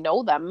doesn't mean we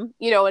know them,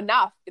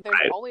 enough. There's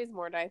always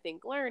more to, I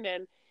think, learn.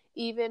 And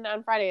even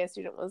on Friday, a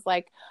student was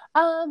like,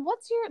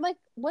 what's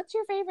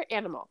your favorite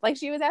animal? Like,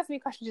 she was asking me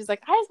questions. She's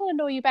like, I just want to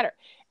know you better.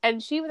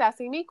 And she was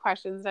asking me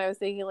questions. And I was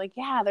thinking like,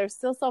 yeah, there's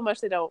still so much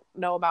they don't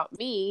know about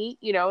me,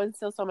 and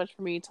still so much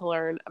for me to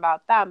learn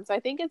about them. So I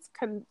think it's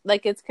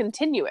it's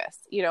continuous,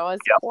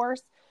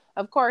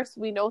 of course,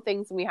 we know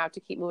things and we have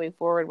to keep moving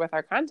forward with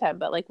our content,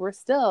 but like, we're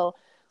still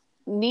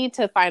need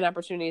to find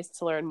opportunities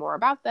to learn more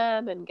about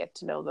them and get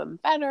to know them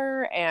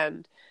better.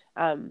 And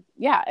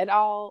it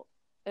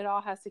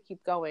all has to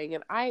keep going.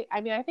 And I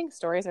think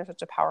stories are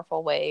such a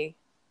powerful way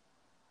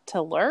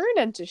to learn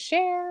and to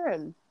share.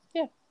 And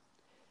it's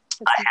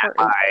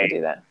important to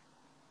do that.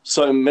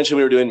 So I mentioned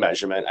we were doing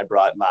measurement. I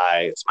brought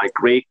my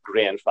great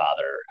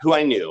grandfather, who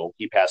I knew.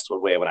 He passed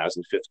away when I was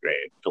in 5th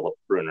grade, Philip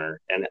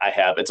Bruner. And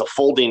it's a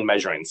folding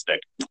measuring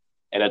stick,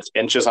 and it's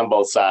inches on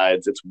both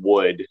sides. It's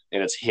wood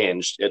and it's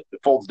hinged. It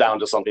folds down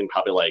to something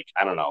probably like,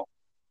 I don't know,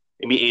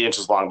 maybe 8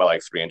 inches long by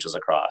like 3 inches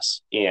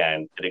across.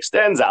 And it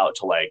extends out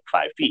to like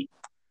 5 feet.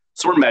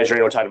 So we're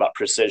measuring, we're talking about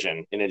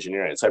precision in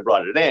engineering. So I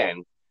brought it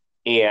in,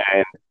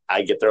 and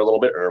I get there a little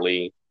bit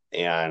early,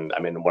 and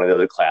I'm in one of the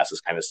other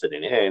classes kind of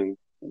sitting in,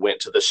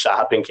 went to the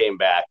shop and came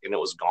back, and it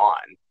was gone.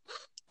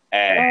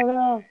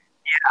 And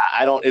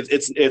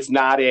it's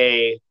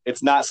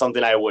not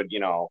something I would,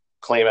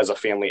 claim as a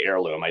family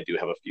heirloom. I do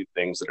have a few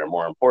things that are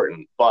more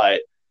important,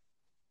 but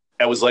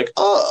I was like,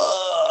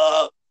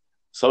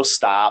 so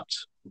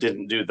stopped,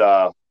 didn't do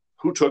the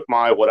who took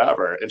my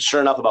whatever. And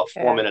sure enough, about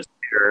 4 minutes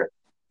later,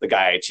 the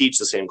guy I teach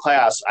the same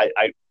class,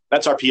 I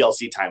that's our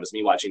PLC time, is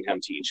me watching him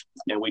teach.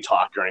 And we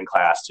talk during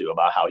class too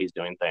about how he's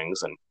doing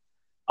things. And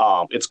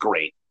it's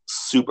great.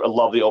 I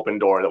love the open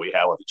door that we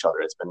have with each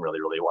other. It's been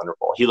really, really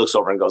wonderful. He looks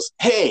over and goes,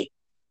 "Hey,"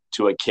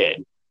 to a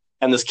kid.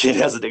 And this kid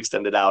has it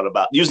extended out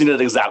about using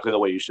it exactly the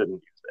way you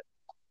shouldn't use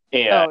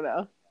it. And,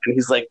 and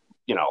he's like,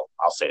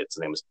 I'll say his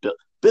name is Bill.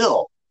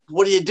 Bill,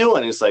 what are you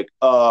doing? He's like,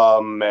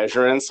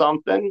 measuring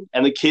something.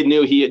 And the kid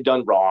knew he had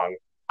done wrong.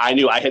 I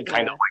knew I had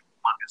kind of like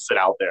wanted to sit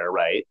out there,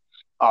 right?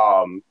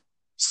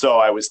 So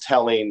I was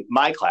telling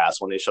my class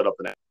when they showed up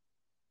the next,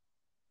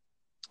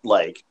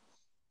 like,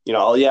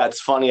 oh yeah, it's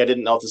funny. I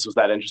didn't know if this was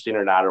that interesting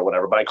or not or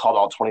whatever, but I called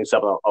all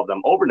 27 of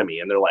them over to me,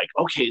 and they're like,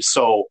 okay,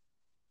 so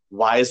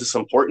why is this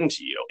important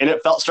to you? And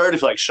it started to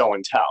feel like show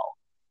and tell.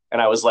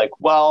 And I was like,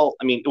 well,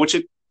 which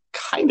it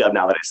kind of,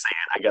 now that I say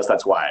it, I guess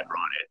that's why I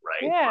brought it,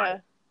 right? Yeah.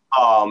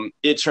 But,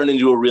 it turned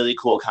into a really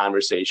cool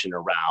conversation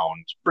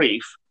around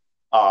brief.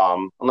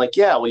 I'm like,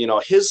 yeah,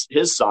 well, his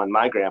son,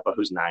 my grandpa,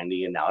 who's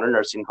 90 and now in a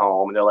nursing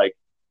home, and they're like,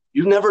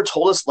 you never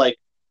told us, like,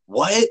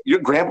 what?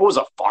 Your grandpa was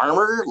a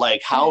farmer?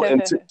 Like, how?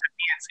 And to me,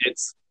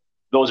 it's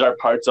those are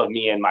parts of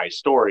me and my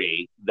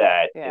story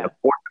that in a 4th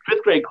or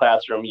 5th grade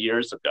classroom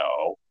years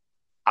ago,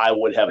 I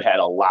would have had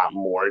a lot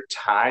more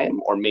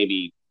time, or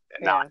maybe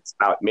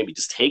maybe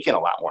just taken a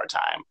lot more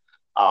time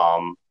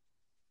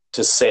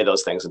to say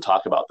those things and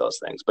talk about those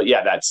things. But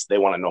yeah, they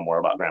want to know more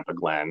about Grandpa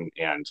Glenn,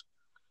 and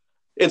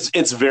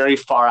it's very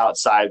far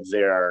outside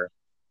their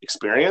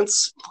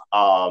experience.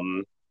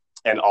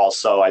 And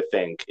also, I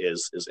think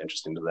is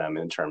interesting to them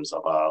in terms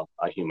of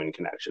a human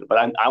connection. But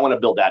I want to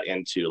build that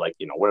into, like,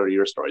 where are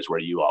your stories, where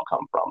you all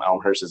come from?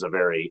 Elmhurst is a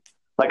very,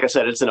 like I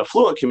said, it's an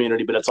affluent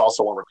community, but it's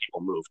also one where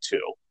people move to.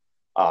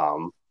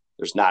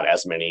 There's not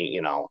as many,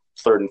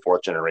 3rd and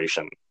 4th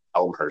generation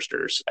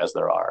Elmhursters as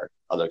there are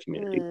other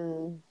communities.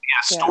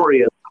 Story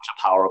is such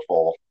a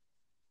powerful,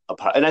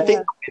 and I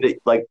think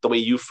like the way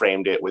you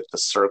framed it with the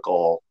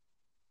circle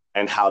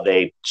and how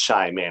they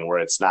chime in, where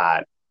it's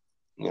not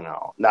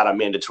not a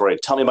mandatory,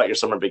 tell me about your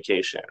summer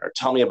vacation or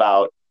tell me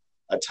about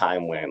a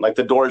time when, like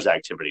the Doors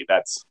activity,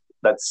 that's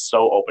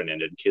so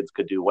open-ended. Kids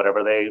could do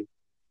whatever they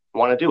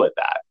want to do with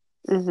that.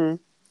 Mm-hmm.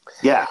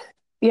 Yeah.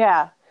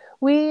 Yeah.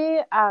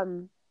 We,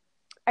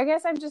 I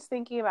guess I'm just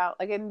thinking about,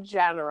 like, in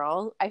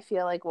general, I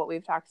feel like what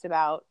we've talked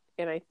about,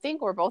 and I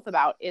think we're both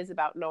about, is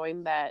about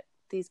knowing that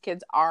these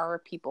kids are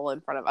people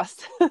in front of us.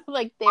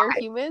 Like, they're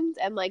humans,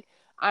 and like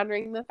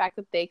honoring the fact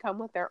that they come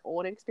with their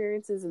own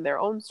experiences and their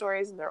own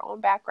stories and their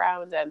own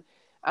backgrounds, and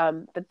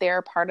that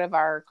they're part of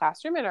our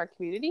classroom and our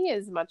community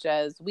as much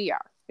as we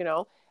are,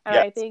 And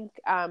Yes. I think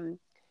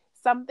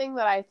something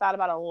that I thought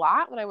about a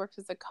lot when I worked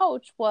as a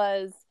coach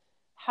was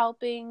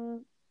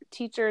helping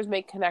teachers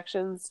make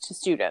connections to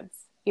students,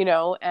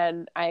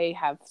 and I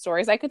have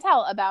stories I could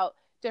tell about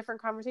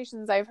different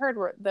conversations I've heard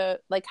where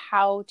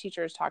how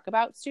teachers talk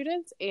about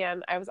students.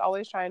 And I was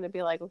always trying to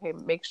be like, okay,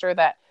 make sure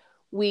that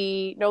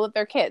we know that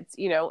they're kids,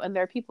 and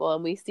they're people,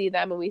 and we see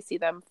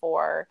them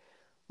for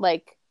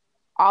like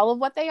all of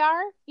what they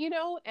are,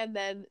 and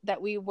then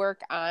that we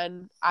work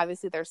on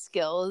obviously their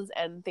skills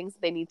and things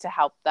that they need to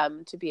help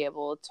them to be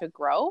able to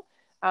grow.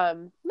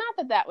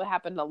 Not that would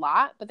happen a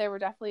lot, but there were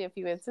definitely a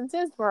few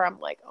instances where I'm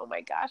like, oh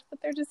my gosh,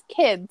 but they're just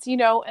kids,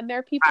 and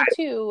they're people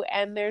too.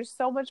 And there's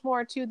so much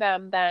more to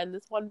them than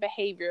this one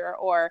behavior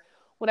or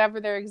whatever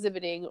they're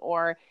exhibiting.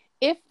 Or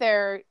if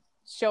they're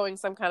showing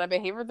some kind of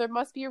behavior, there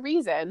must be a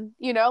reason,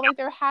 like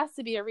there has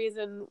to be a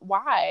reason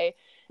why.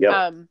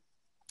 Yep.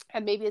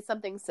 And maybe it's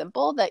something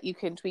simple that you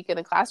can tweak in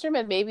a classroom,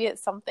 and maybe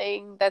it's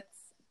something that's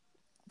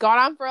gone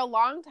on for a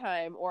long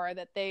time, or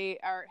that they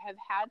have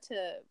had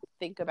to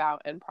think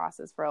about and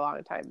process for a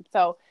long time.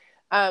 So,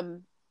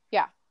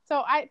 yeah.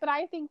 So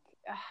I think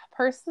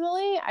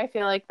personally, I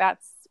feel like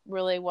that's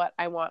really what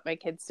I want my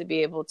kids to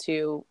be able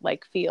to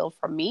like feel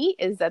from me,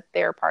 is that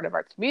they're part of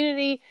our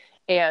community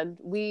and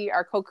we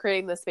are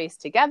co-creating the space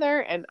together,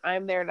 and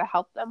I'm there to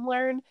help them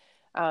learn.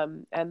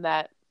 And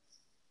that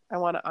I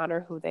want to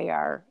honor who they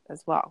are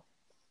as well.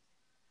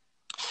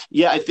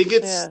 Yeah, I think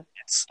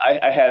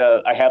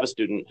I have a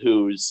student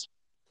whose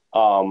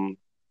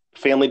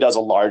family does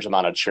a large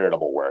amount of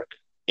charitable work,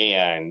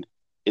 and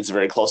it's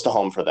very close to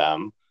home for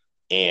them.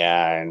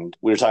 And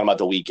we were talking about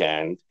the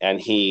weekend, and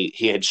he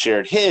had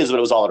shared his, but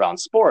it was all around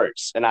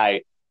sports. And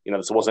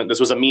this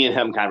was a me and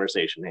him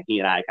conversation, a he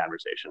and I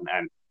conversation.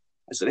 And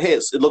I said, hey,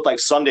 it looked like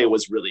Sunday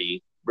was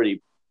really,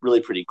 really, really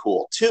pretty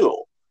cool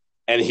too.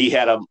 And he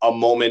had a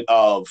moment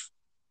of,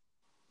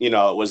 it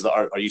was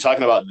are you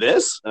talking about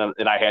this?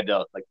 And I had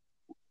to, like,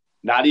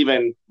 not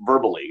even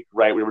verbally,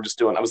 right? We were just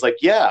doing, I was like,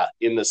 yeah,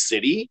 in the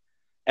city.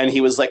 And he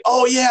was like,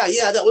 oh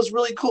yeah, that was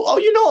really cool. Oh,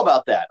 you know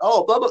about that.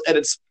 Oh, blah, blah. And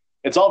it's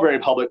all very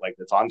public. Like,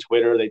 it's on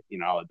Twitter.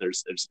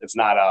 It's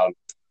not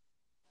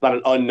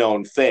an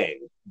unknown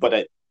thing,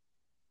 but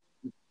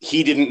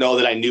he didn't know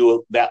that I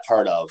knew that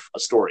part of a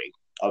story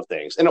of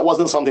things. And it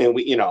wasn't something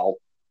we,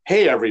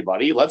 hey,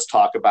 everybody, let's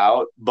talk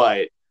about,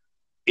 but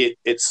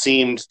it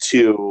seemed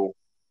to,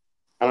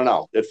 I don't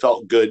know, it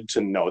felt good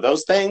to know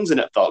those things, and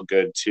it felt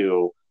good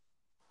to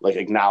like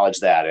acknowledge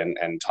that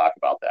and talk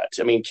about that.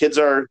 I mean, kids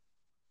are,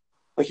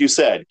 like you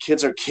said,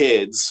 kids are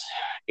kids,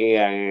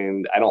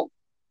 and I don't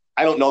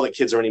know that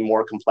kids are any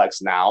more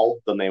complex now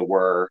than they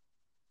were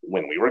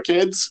when we were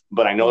kids,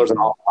 but I know there's an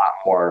awful lot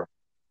more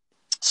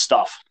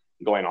stuff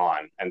going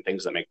on and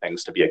things that make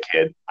things to be a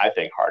kid, I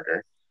think,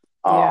 harder.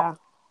 Yeah.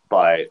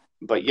 But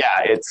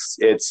yeah, it's,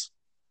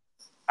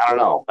 I don't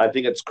know. I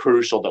think it's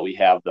crucial that we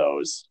have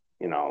those,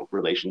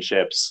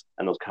 relationships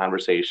and those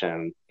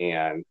conversations.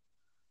 And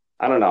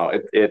I don't know,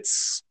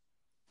 it's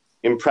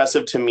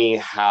impressive to me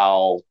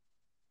how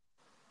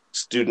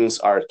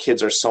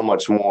kids are so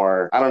much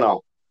more, I don't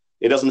know.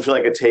 It doesn't feel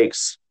like it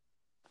takes,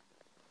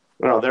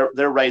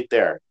 they're right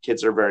there.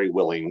 Kids are very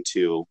willing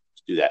to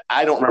do that.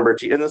 I don't remember,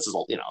 and this is,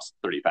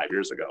 35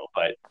 years ago,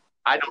 but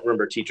I don't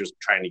remember teachers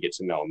trying to get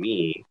to know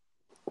me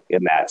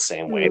in that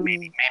same way.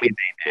 Maybe they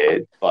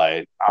did,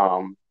 but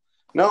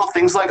no,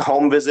 things like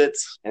home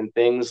visits and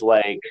things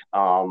like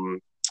the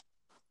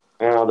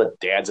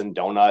Dads and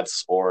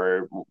Donuts,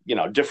 or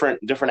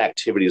different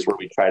activities where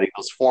we try to,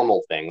 those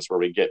formal things where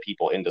we get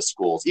people into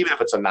schools, even if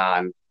it's a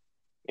not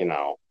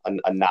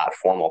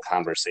formal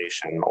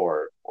conversation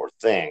or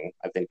thing.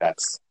 I think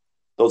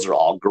those are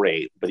all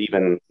great, but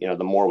even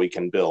the more we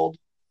can build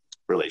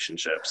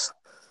relationships.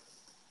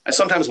 I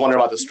sometimes wonder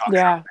about the structure.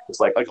 Yeah. It's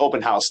like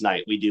open house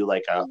night. We do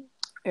like a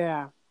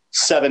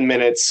 7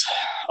 minutes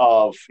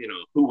of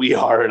who we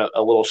are and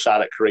a little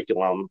shot at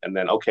curriculum, and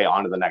then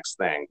on to the next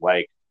thing.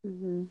 Like, I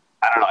don't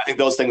know. I think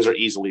those things are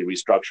easily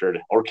restructured,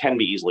 or can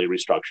be easily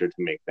restructured, to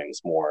make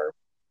things more.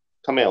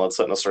 Come in, let's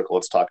sit in a circle.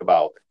 Let's talk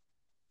about,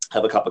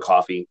 have a cup of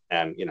coffee,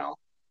 and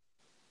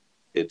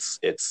it's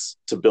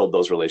to build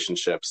those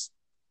relationships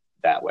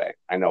that way.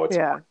 I know it's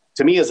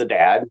to me as a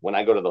dad, when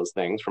I go to those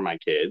things for my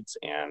kids,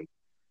 and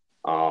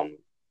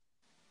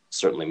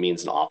certainly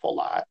means an awful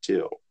lot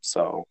too.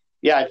 So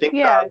yeah, I think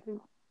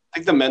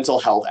the mental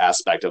health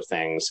aspect of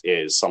things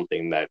is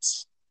something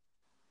that's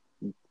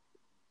not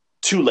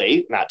too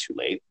late,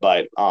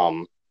 but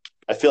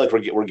I I feel like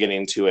we're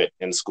getting to it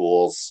in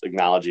schools,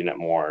 acknowledging it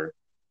more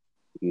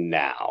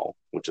now,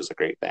 which is a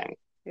great thing.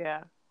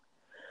 Yeah.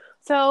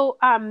 So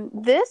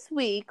this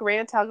week,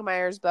 Raina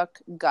Telgemeier's book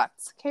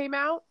Guts came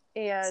out,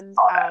 and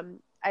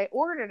I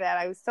ordered it.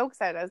 I was so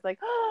excited. I was like,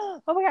 oh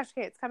my gosh,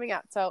 okay, it's coming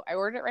out. So I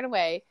ordered it right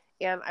away,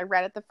 and I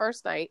read it the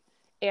first night.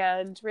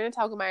 And Raina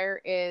Telgemeier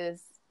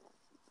is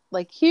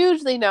like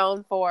hugely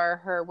known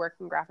for her work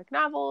in graphic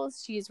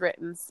novels. She's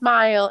written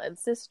Smile and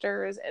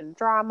Sisters and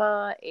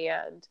Drama,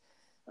 and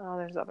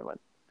there's another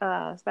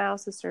one. Smile,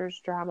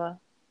 Sisters, Drama,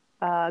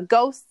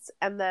 Ghosts,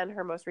 and then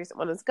her most recent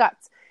one is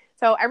Guts.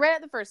 So I read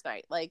it the first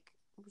night, like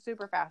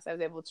super fast. I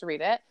was able to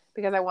read it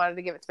because I wanted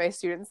to give it to my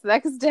students the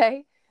next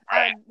day.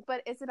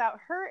 But it's about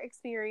her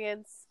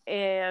experience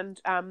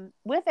and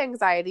with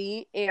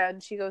anxiety,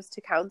 and she goes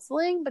to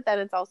counseling, but then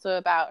it's also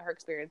about her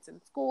experience in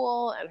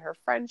school and her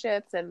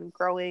friendships and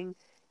growing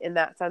in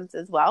that sense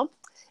as well.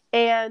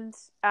 And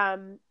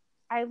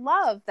I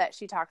love that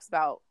she talks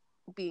about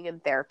being in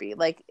therapy.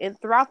 Like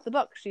throughout the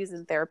book, she's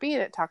in therapy,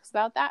 and it talks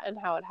about that and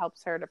how it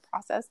helps her to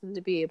process and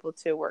to be able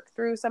to work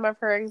through some of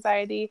her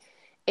anxiety.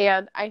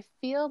 And I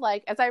feel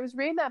like as I was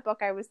reading that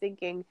book, I was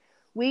thinking,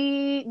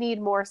 we need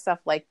more stuff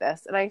like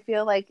this. And I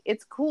feel like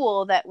it's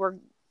cool that we're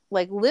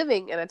like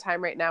living in a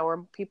time right now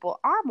where people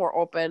are more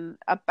open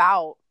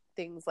about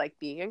things like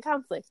being in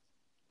counseling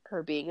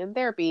or being in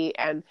therapy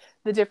and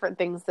the different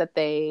things that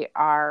they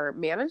are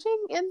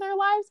managing in their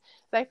lives.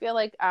 So I feel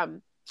like,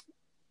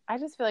 I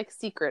just feel like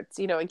secrets,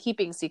 and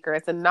keeping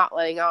secrets and not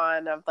letting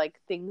on of like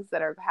things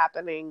that are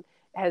happening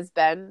has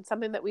been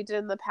something that we did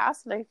in the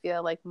past. And I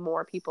feel like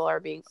more people are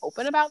being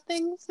open about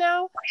things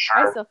now.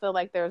 Sure. I still feel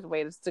like there's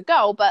ways to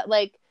go, but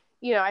like,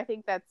 I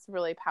think that's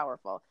really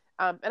powerful.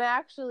 And I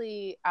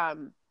actually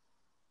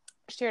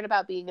shared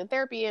about being in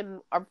therapy,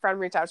 and a friend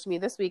reached out to me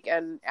this week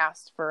and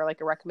asked for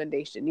like a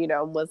recommendation,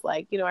 and was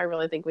like, I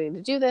really think we need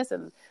to do this.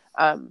 And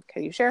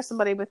can you share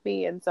somebody with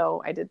me? And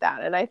so I did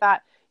that. And I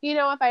thought,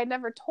 if I had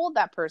never told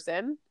that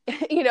person,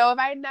 if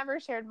I had never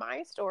shared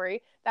my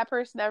story, that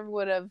person never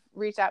would have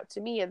reached out to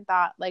me and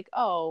thought like,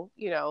 oh,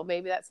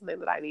 maybe that's something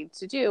that I need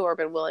to do, or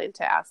been willing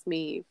to ask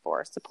me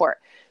for support.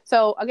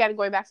 So again,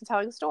 going back to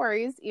telling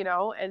stories,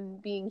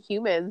 and being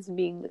humans and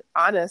being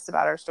honest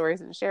about our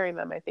stories and sharing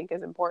them, I think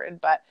is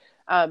important. But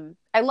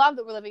I love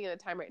that we're living in a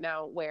time right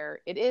now where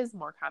it is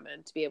more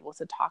common to be able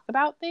to talk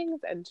about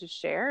things and to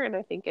share. And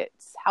I think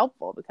it's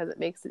helpful because it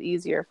makes it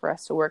easier for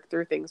us to work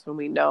through things when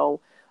we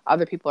know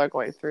other people are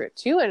going through it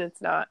too. And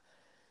it's not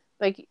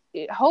like,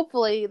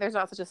 hopefully there's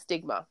not such a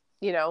stigma,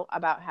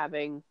 about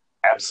having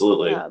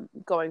absolutely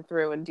going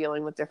through and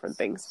dealing with different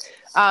things.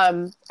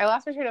 I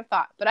lost my train of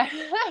thought, but I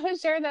was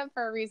sharing that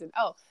for a reason.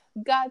 Oh,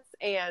 Guts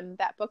and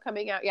that book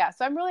coming out. Yeah.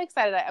 So I'm really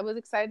excited. I was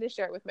excited to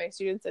share it with my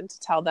students and to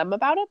tell them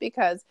about it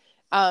because,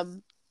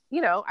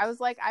 I was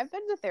like, I've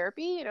been to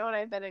therapy, and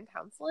I've been in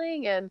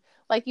counseling, and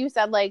like you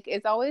said, like,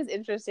 it's always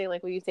interesting,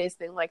 like when you say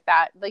something like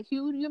that, like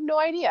you have no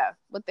idea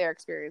what their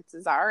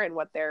experiences are and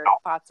what their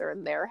thoughts are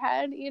in their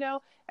head,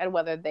 and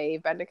whether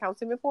they've been to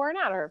counseling before or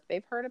not, or if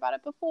they've heard about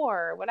it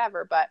before or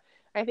whatever. But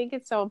I think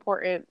it's so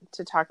important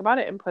to talk about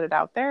it and put it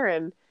out there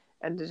and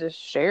to just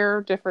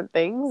share different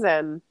things.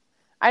 And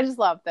I just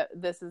love that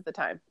this is the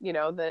time,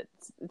 that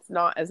it's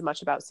not as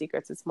much about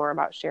secrets. It's more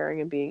about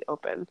sharing and being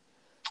open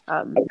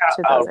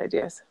to those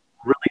ideas.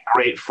 Really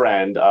great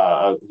friend.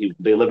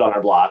 They lived on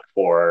our block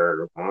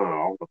for, I don't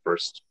know, the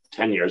first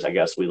 10 years, I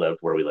guess we lived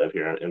where we live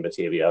here in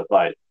Batavia.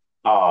 But,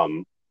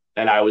 and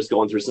I was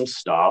going through some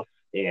stuff,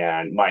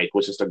 and Mike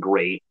was just a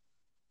great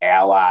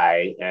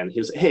ally. And he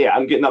was, hey,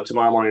 I'm getting up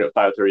tomorrow morning at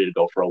 5:30 to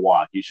go for a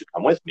walk. You should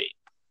come with me.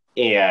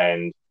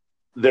 And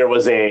it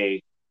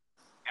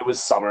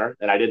was summer,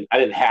 and I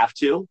didn't have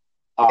to.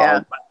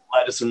 But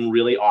led to some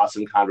really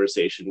awesome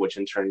conversation, which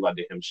in turn led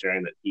to him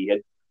sharing that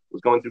he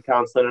was going through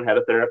counseling and had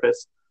a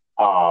therapist,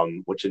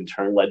 which in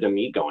turn led to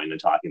me going and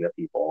talking to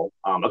people,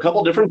 a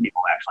couple different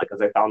people actually,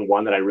 because I found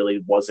one that I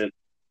really wasn't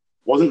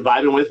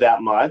vibing with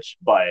that much.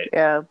 But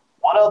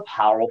what a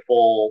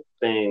powerful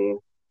thing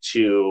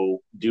to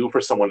do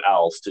for someone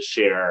else, to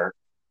share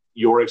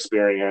your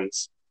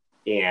experience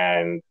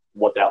and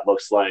what that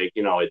looks like.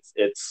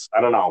 It's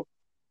I don't know.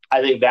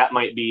 I think that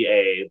might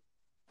be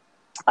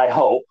I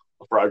hope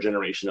for our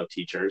generation of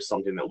teachers,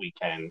 something that we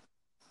can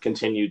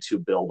continue to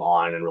build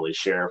on and really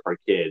share for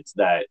kids,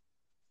 that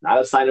not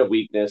a sign of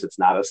weakness. It's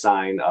not a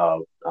sign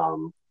of,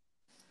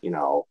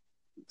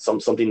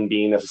 something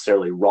being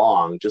necessarily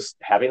wrong, just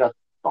having a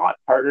thought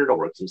partner to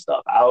work some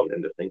stuff out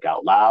and to think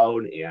out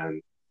loud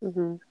and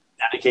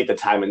dedicate the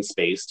time and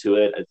space to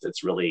it.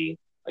 It's really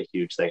a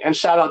huge thing. And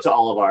shout out to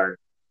all of our,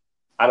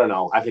 I don't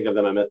know, I think of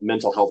them as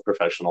mental health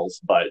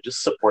professionals, but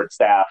just support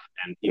staff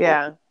and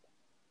people,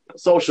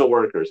 social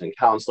workers and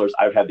counselors.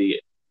 I've had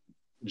the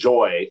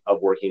joy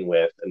of working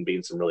with and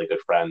being some really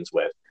good friends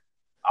with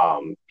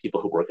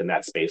people who work in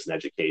that space in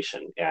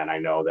education. And I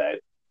know that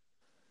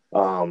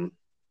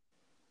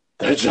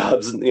their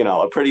job's,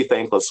 a pretty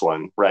thankless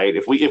one, right?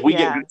 If we get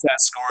good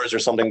test scores or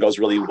something goes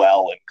really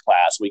well in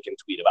class, we can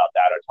tweet about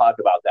that or talk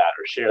about that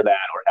or share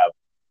that or have,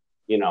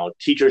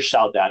 teachers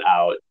shout that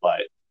out,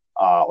 but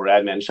or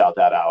admin shout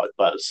that out,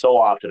 but so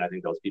often I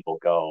think those people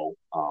go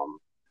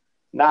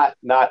not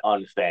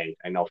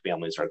unthanked. I know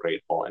families are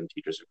grateful and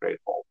teachers are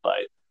grateful,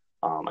 but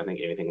I think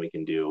anything we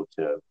can do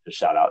to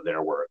shout out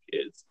their work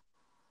is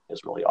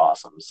really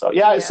awesome. So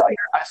I saw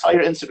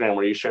your Instagram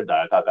where you shared that.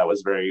 I thought that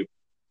was very.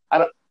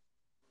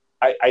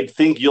 I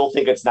think you'll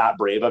think it's not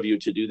brave of you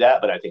to do that,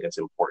 but I think it's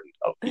important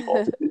of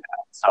people to do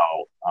that. So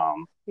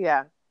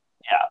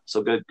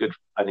so good.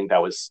 I think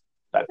that's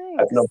an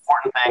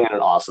important thing and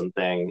an awesome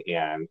thing.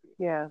 And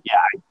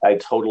I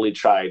totally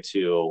try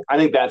to. I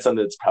think that's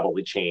something that's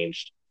probably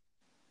changed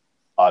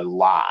a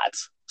lot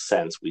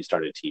since we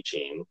started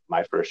teaching.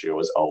 My first year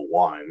was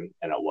 01,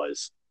 and it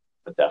was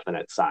a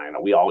definite sign.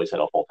 We always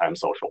had a full-time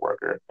social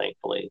worker,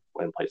 thankfully,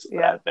 in places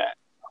that I've been.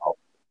 So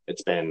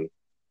it's been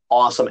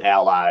awesome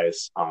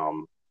allies.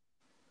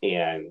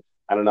 And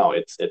I don't know,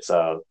 it's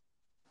a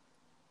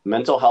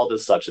mental health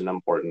is such an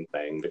important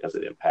thing because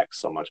it impacts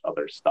so much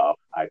other stuff.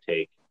 I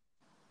take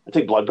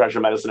blood pressure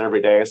medicine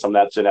every day. Some of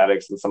that's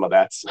genetics and some of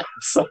that's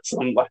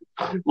some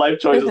life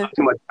choices,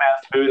 too much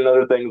fast food and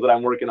other things that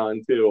I'm working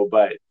on too.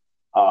 But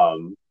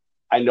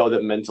I know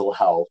that mental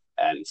health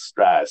and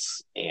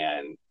stress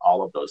and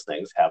all of those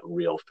things have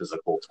real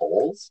physical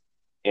tolls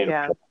and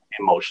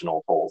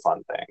emotional tolls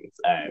on things.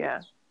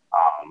 And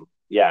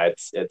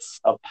it's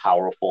a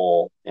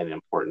powerful and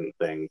important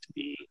thing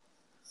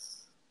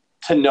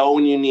to know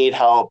when you need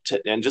help,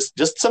 and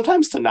just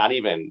sometimes to not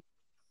even,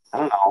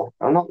 I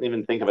don't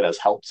even think of it as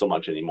help so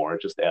much anymore,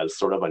 just as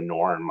sort of a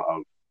norm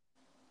of,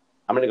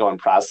 I'm going to go and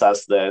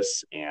process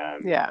this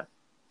and have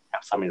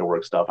something to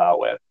work stuff out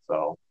with.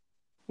 So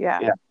who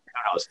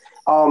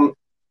knows?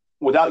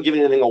 Without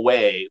giving anything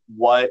away,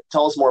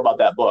 tell us more about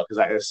that book, because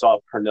I saw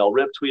Pernille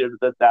Rip tweeted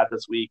that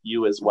this week,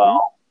 you as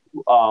well.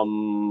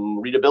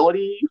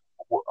 Readability,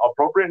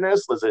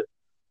 appropriateness, was it?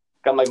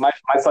 I'm like, my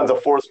son's a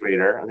fourth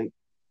grader, I think.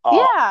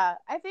 I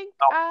think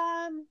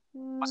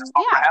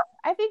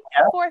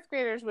fourth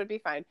graders would be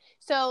fine.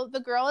 So the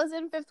girl is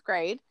in fifth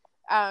grade.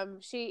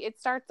 It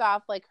starts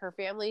off like her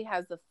family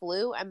has the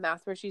flu, and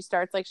that's where she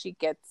starts, like she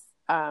gets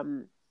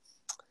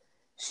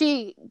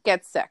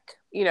sick,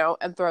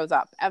 and throws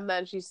up. And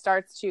then she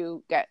starts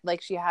to get,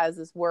 like, she has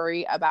this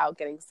worry about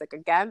getting sick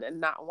again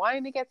and not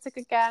wanting to get sick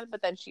again.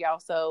 But then she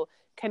also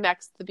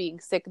connects the being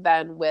sick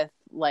then with,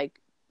 like,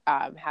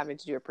 having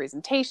to do a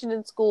presentation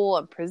in school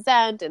and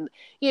present. And,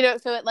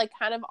 so it, like,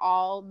 kind of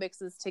all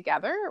mixes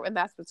together. And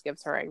that's what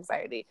gives her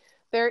anxiety.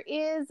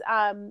 There's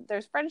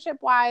friendship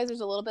wise, there's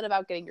a little bit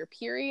about getting your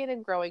period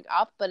and growing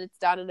up, but it's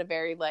done in a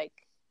very, like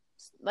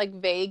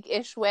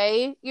vague-ish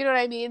way. You know what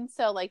I mean?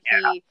 So, like,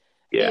 I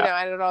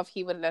don't know if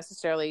he would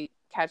necessarily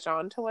catch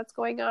on to what's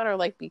going on or,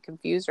 like, be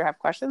confused or have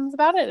questions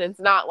about it. And it's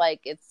not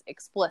like it's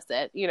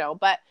explicit,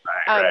 but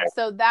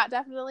so that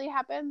definitely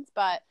happens.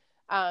 But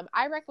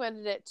I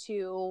recommended it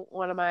to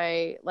one of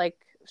my, like,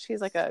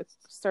 she's like a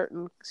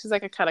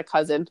kind of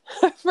cousin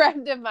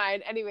friend of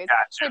mine. Anyways,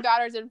 her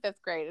daughter's in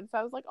fifth grade. And so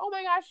I was like, oh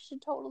my gosh, you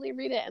should totally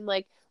read it, and,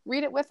 like,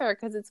 read it with her,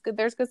 because it's good.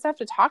 There's good stuff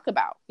to talk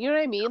about. You know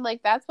what I mean?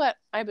 Like, that's what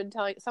I've been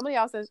telling. Somebody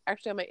else is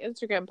actually on my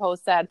Instagram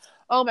post said,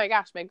 oh my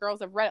gosh, my girls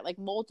have read it, like,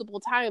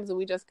 multiple times, and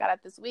we just got it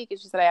this week. And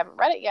she said, I haven't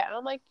read it yet. And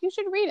I'm like, you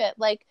should read it.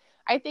 Like,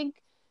 I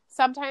think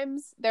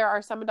sometimes there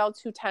are some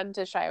adults who tend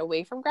to shy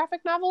away from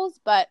graphic novels,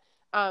 but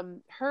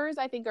hers,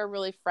 I think, are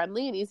really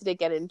friendly and easy to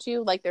get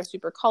into. Like, they're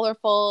super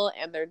colorful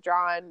and they're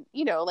drawn,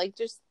 like,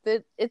 just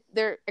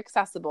they're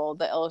accessible.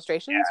 The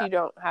illustrations, you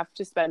don't have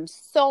to spend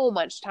so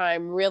much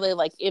time really,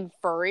 like,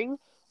 inferring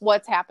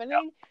what's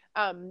happening.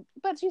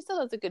 But she still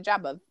does a good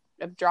job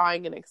of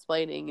drawing and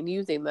explaining and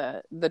using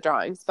the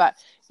drawings. But,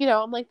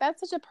 I'm like,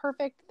 that's such a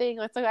perfect thing.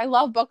 It's like, I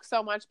love books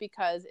so much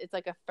because it's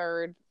like a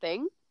third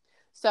thing.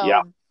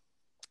 So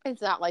it's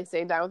not like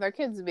sitting down with our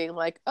kids and being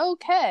like,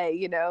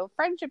 okay,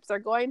 friendships are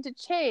going to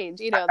change,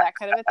 that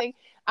kind of a thing.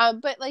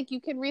 But, like,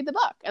 you can read the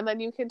book and then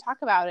you can talk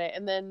about it.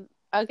 And then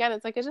again,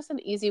 it's just an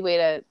easy way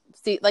to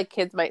see, like,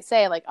 kids might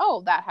say, like,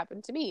 oh, that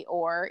happened to me.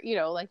 Or,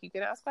 like, you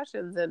can ask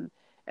questions and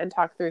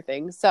talk through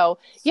things. So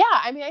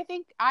I mean, I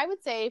think I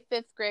would say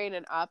fifth grade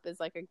and up is,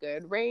 like, a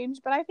good range,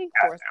 but I think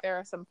there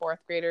are some fourth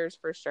graders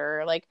for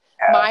sure. Like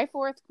my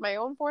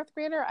own fourth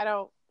grader,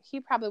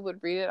 he probably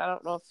would read it. I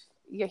don't know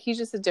if he's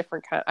just a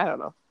different kind. I don't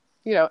know.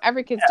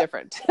 Every kid's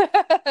different. But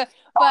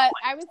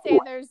I would say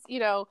there's,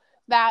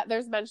 that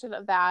there's mention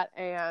of that.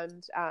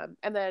 And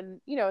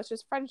then, it's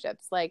just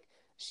friendships. Like,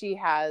 she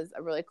has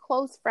a really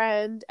close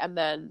friend, and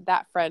then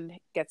that friend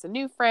gets a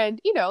new friend,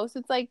 so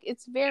it's like,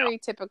 it's very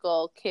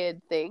typical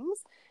kid things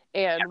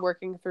and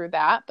working through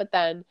that. But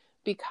then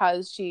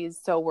because she's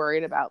so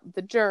worried about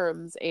the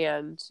germs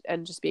and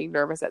just being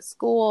nervous at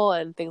school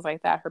and things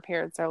like that, her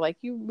parents are like,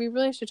 we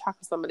really should talk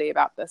to somebody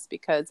about this,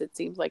 because it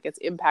seems like it's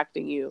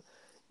impacting you,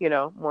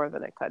 more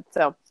than it could.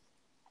 So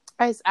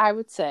I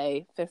would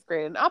say fifth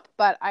grade and up,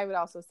 but I would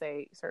also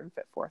say certain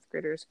fourth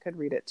graders could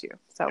read it too.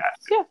 So,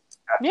 yeah.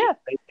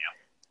 Thank you.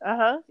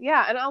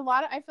 Yeah, and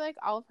I feel like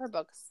all of her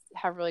books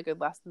have really good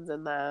lessons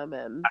in them,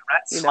 and I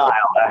read Smile.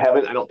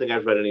 I don't think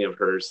I've read any of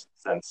hers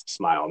since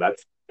Smile.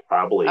 That's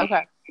probably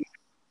okay.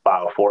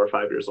 about 4 or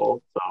 5 years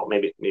old. So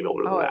maybe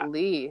older than that. At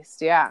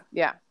least, yeah.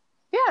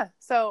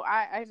 So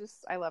I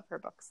love her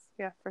books,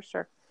 yeah, for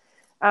sure.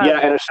 Yeah,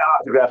 and a shout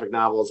out to graphic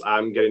novels.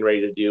 I'm getting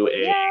ready to do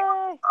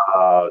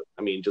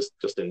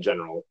just in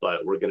general,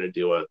 but we're going to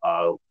do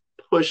a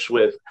push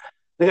with. I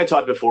think I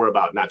talked before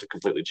about not to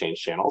completely change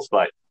channels,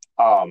 but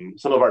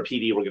some of our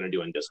PD we're going to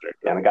do in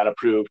district, and I got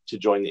approved to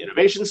join the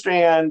innovation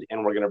strand,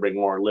 and we're going to bring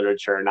more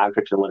literature,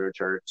 nonfiction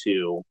literature,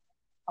 to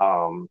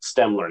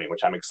STEM learning,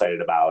 which I'm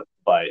excited about.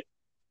 But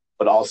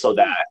also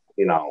that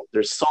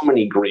there's so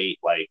many great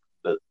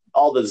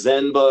all the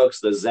Zen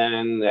books, the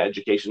Zen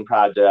Education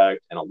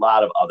Project, and a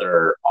lot of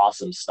other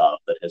awesome stuff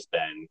that has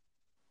been,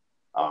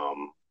 I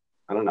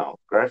don't know,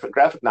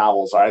 graphic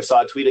novels. I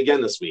saw a tweet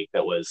again this week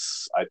that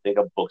was, I think,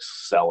 a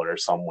bookseller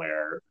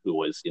somewhere who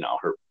was,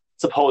 her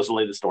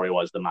supposedly the story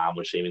was the mom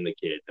was shaming the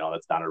kid. No,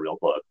 that's not a real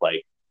book.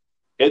 Like,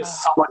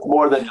 it's so much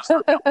more than just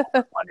a real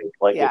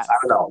book. Yes. I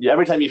don't know.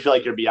 Every time you feel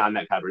like you're beyond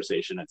that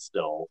conversation, it's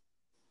still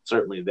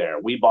certainly there.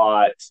 We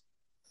bought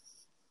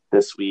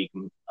this week,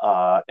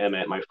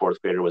 Emmett, my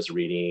fourth grader, was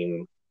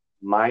reading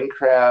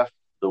Minecraft,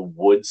 the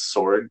Wood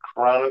Sword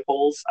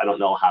Chronicles. I don't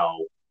know how,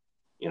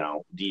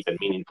 deep and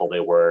meaningful they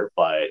were,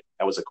 but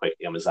that was a quick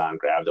Amazon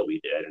grab that we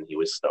did, and he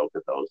was stoked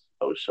that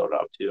those showed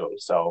up too.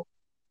 So,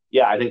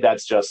 yeah, I think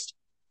that's just,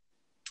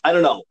 I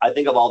don't know. I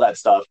think of all that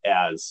stuff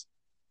as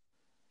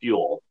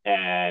fuel,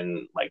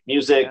 and like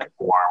music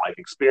or like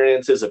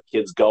experiences. If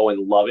kids go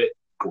and love it,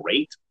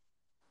 great.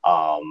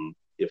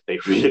 If they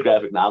read a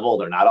graphic novel,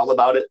 they're not all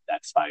about it,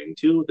 that's fine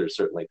too. There's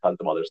certainly tons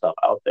of other stuff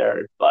out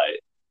there, but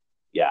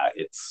yeah,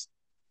 it's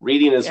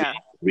reading is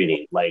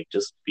reading. Like,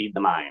 just feed the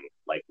mind.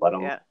 Like, let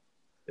them,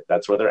 if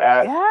that's where they're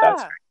at,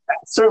 that's great.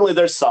 Certainly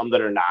there's some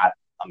that are not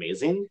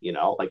amazing,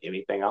 like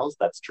anything else,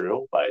 that's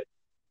true, but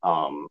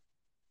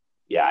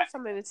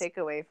something to take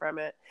away from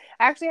it.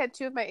 I actually had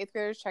 2 of my 8th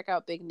graders check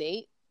out Big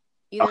Nate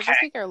either this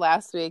week or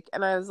last week,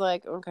 and I was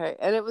like, okay.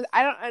 And it was,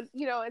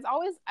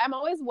 I'm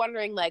always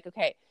wondering, like,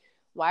 okay,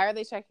 why are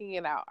they checking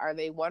it out? Are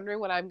they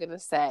wondering what I'm going to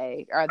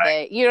say? Are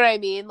they, you know what I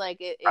mean?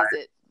 Like, is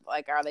it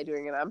like, are they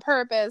doing it on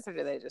purpose, or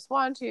do they just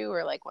want to,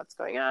 or like, what's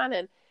going on?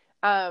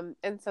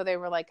 And so they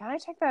were like, can I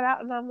check that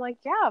out? And I'm like,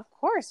 yeah, of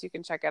course you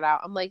can check it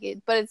out. I'm like,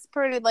 but it's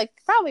pretty, like,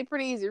 probably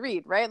pretty easy to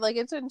read, right? Like,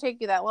 it shouldn't take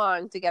you that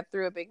long to get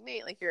through a Big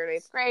Nate. Like, you're in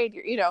 8th grade,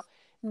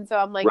 and so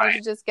I'm like, you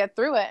should just get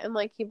through it and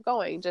like keep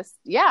going.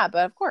 But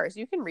of course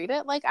you can read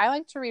it. Like, I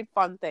like to read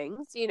fun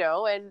things,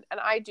 and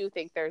I do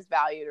think there's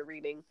value to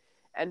reading,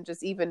 and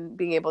just even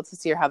being able to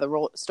see how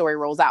the story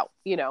rolls out,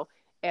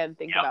 and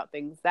think about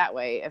things that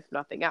way, if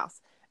nothing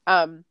else.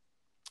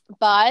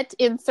 But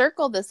in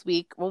Circle this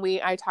week, when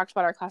I talked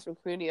about our classroom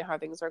community and how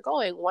things are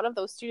going, one of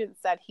those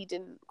students said he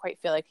didn't quite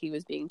feel like he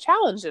was being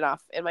challenged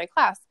enough in my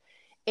class.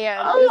 And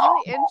it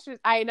was really interesting.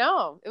 I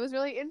know. It was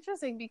really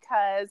interesting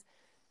because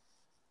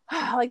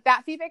like,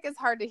 that feedback is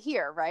hard to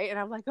hear, right? And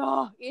I'm like,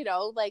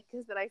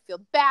 because then I feel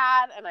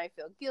bad and I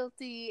feel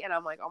guilty, and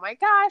I'm like, oh my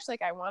gosh,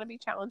 like, I want to be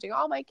challenging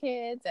all my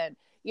kids, and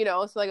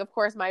so like, of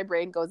course my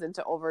brain goes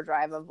into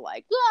overdrive of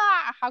like,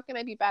 how can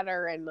I be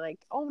better, and like,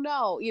 oh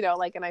no,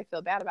 like, and I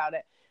feel bad about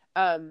it.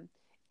 And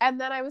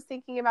then I was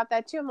thinking about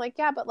that too. I'm like,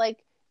 yeah, but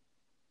like,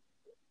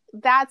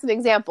 that's an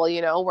example,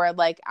 where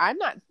like, I'm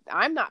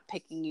not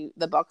picking you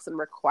the books and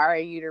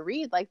requiring you to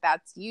read. Like,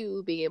 that's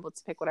you being able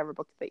to pick whatever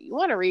book that you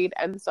want to read.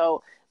 And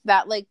so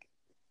that, like,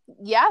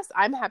 yes,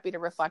 I'm happy to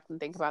reflect and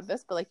think about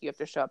this, but like, you have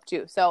to show up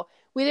too. So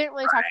we didn't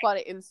really talk about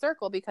it in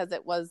Circle, because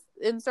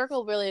in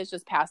Circle really is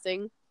just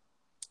passing,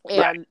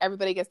 and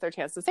everybody gets their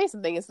chance to say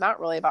something. It's not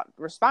really about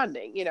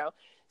responding,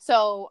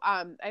 So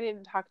I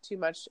didn't talk too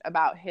much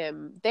about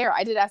him there.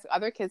 I did ask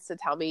other kids to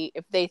tell me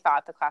if they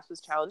thought the class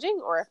was challenging,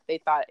 or if they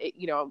thought it,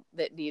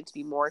 that needed to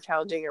be more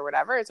challenging or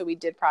whatever. And so we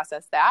did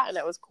process that, and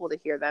it was cool to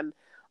hear them,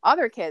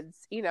 other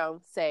kids,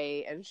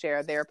 say and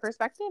share their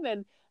perspective.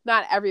 And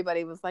not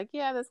everybody was like,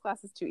 yeah, this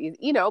class is too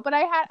easy, but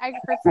I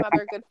heard some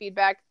other good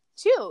feedback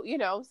too,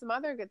 some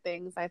other good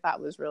things I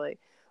thought was really,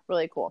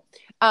 really cool.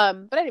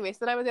 But anyway, so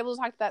then I was able to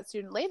talk to that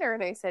student later,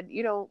 and I said,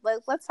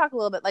 let's talk a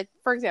little bit, like,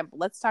 for example,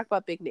 let's talk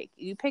about Big Nate.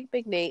 You pick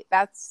Big Nate.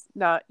 That's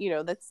not,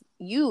 that's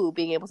you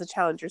being able to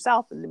challenge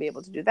yourself and to be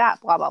able to do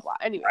that, blah, blah, blah.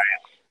 Anyway,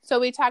 so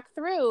we talked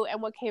through,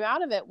 and what came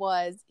out of it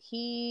was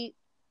he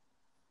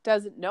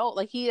doesn't know,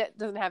 like, he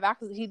doesn't have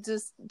access. He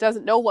just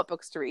doesn't know what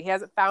books to read. He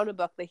hasn't found a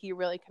book that he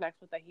really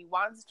connects with, that he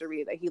wants to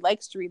read, that he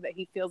likes to read, that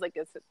he feels like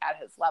is at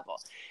his level.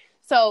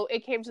 So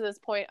it came to this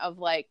point of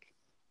like,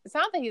 it's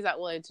not that he's not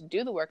willing to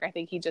do the work. I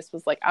think he just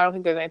was like, I don't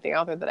think there's anything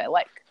out there that I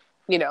like.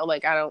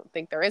 Like, I don't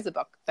think there is a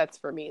book that's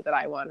for me that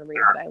I want to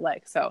read, that I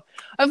like. So,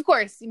 of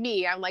course,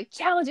 I'm like,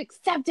 challenge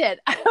accepted.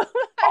 Like,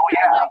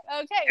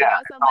 okay.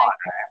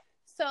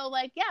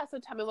 So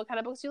tell me what kind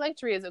of books you like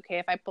to read. Is okay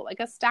if I put like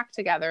a stack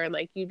together, and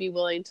like, you'd be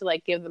willing to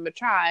like give them a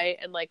try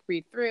and like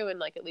read through and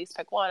like at least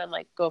pick one and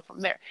like go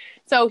from there.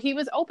 So he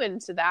was open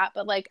to that,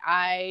 but like,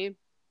 I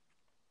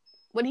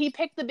when he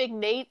picked the big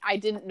Nate, I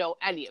didn't know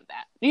any of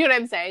that. You know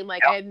what I'm saying?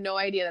 Like, I had no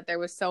idea that there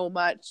was so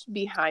much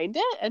behind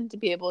it, and to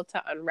be able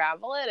to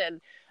unravel it.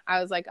 And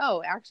I was like,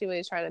 oh, actually what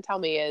he's trying to tell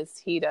me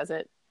is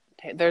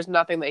there's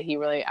nothing that he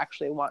really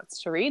actually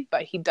wants to read,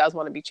 but he does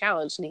want to be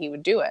challenged, and he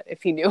would do it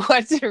if he knew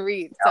what to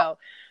read. Yeah.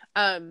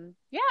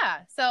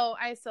 So, so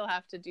I still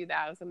have to do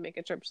that. I was going to make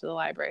a trip to the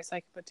library so I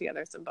can put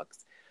together some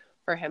books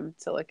for him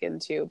to look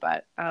into.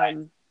 But,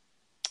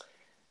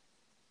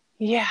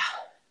 yeah,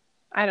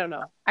 I don't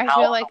know. I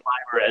feel like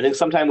library. I think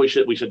sometime we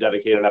should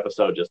dedicate an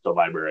episode just to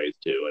libraries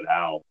too, and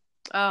how.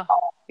 Oh,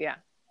 yeah.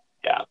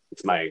 Yeah,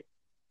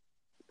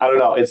 I don't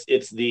know.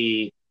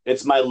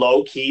 It's my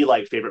low key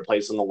like favorite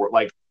place in the world.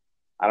 Like,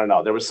 I don't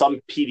know. There was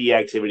some PD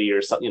activity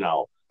or something,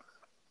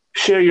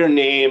 share your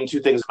name,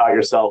 2 things about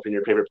yourself and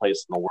your favorite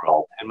place in the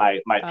world. And my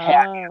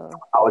passion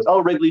was,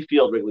 Wrigley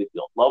Field.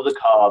 Love the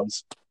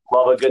Cubs.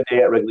 Love a good day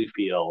at Wrigley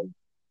Field.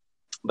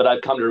 But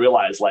I've come to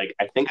realize, like,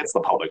 I think it's the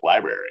public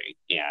library,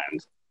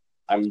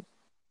 and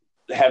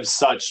have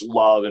such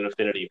love and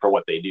affinity for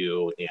what they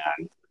do,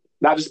 and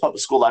not just about the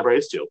school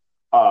libraries too.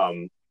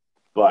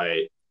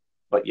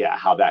 But yeah,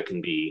 how that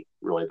can be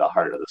really the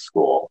heart of the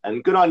school.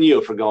 And good on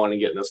you for going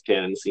and getting this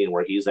kid and seeing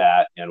where he's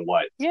at and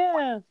what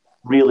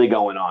really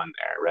going on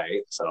there,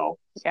 right? So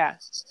yeah.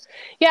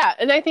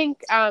 And I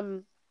think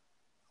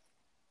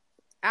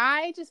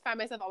I just find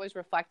myself always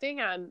reflecting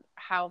on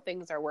how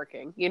things are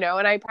working,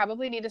 and I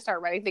probably need to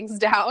start writing things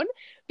down,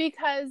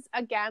 because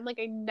again, like,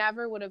 I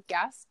never would have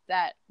guessed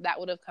that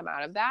would have come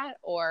out of that,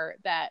 or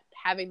that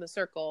having the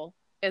circle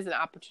as an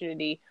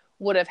opportunity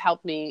would have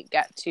helped me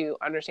get to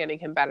understanding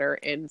him better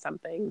in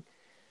something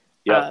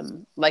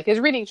like his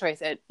reading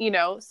choice. And,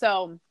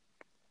 so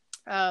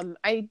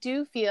I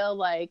do feel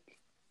like,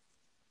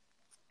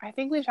 I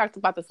think we've talked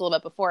about this a little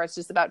bit before. It's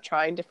just about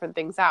trying different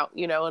things out,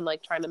 and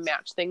like trying to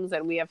match things.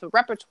 And we have a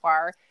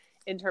repertoire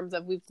in terms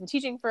of, we've been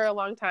teaching for a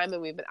long time,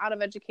 and we've been out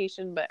of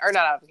education, but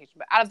out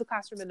of the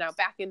classroom and now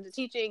back into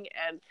teaching.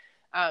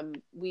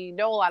 And we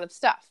know a lot of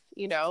stuff,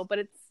 but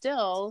it's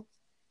still,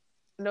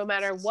 no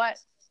matter what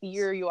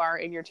year you are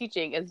in your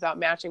teaching, it's about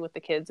matching with the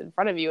kids in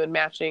front of you and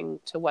matching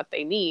to what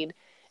they need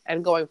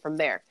and going from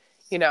there.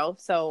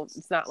 So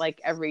it's not like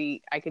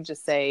I could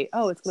just say,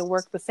 oh, it's going to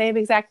work the same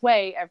exact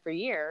way every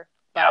year.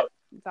 But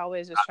it's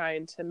always just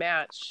trying to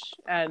match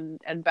and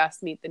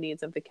best meet the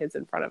needs of the kids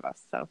in front of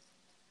us. So,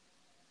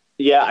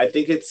 yeah, I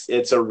think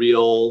it's a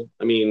real,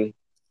 I mean,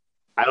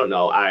 I don't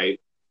know. I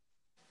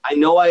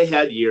know I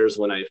had years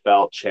when I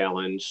felt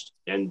challenged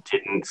and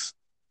didn't,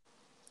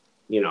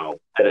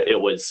 that it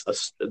was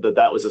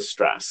that was a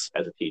stress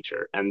as a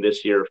teacher. And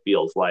this year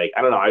feels like,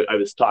 I don't know. I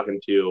was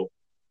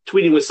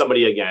tweeting with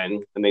somebody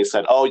again, and they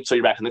said, oh, so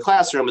you're back in the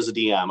classroom as a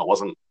DM. It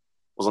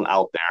wasn't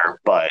out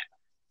there, but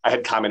I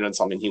had commented on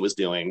something he was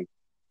doing,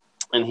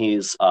 and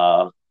he's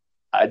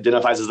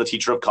identifies as a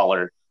teacher of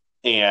color,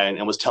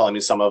 and was telling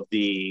me some of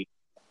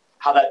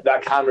how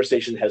that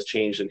conversation has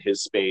changed in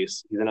his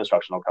space. He's an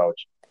instructional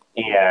coach,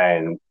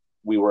 and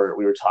we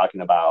were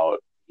talking about,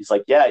 he's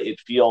like, yeah, it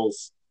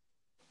feels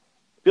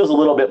a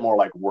little bit more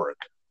like work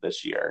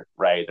this year,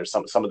 right? There's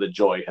some of the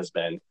joy has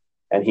been,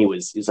 and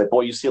he's like,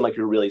 boy, you seem like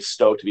you're really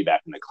stoked to be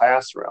back in the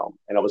classroom.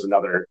 And it was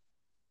another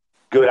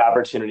good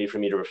opportunity for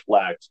me to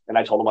reflect. And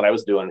I told him what I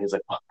was doing. He's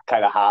like,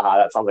 kind of, haha,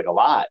 that sounds like a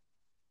lot.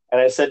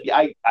 And I said,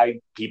 yeah, I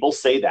people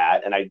say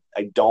that, and I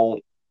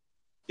don't,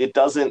 it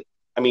doesn't,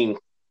 I mean,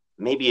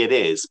 maybe it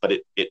is, but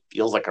it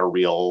feels like a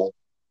real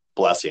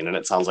blessing. And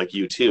it sounds like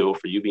you too,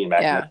 for you being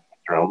back in the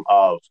classroom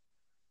of,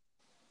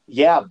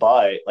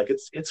 but like,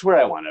 it's where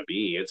I want to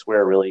be. It's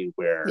where the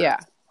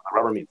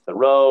rubber meets the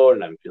road,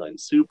 and I'm feeling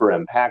super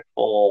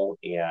impactful,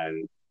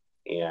 and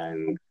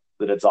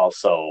that it's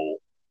also,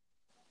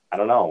 I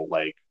don't know,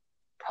 like,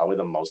 probably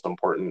the most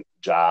important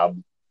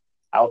job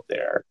out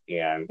there.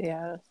 And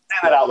saying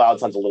that out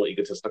loud sounds a little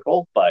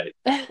egotistical, but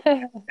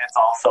it's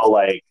also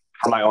like,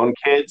 for my own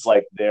kids,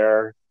 like,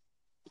 they're,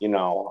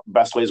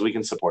 best ways we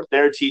can support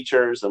their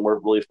teachers. And we're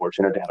really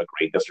fortunate to have a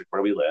great district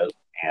where we live.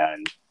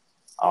 And,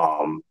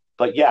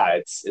 but yeah,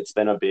 it's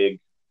been a big,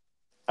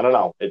 I don't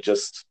know, it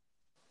just,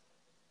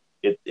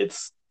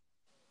 it's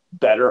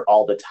better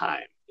all the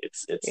time.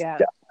 It's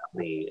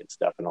definitely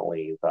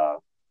the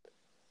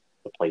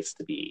place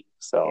to be.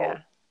 So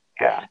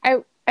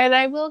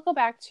I will go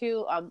back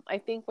to I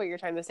think what you're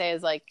trying to say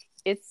is, like,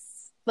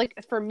 it's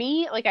like, for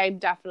me, like, I'm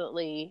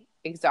definitely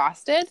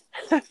exhausted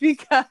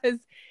because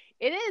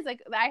it is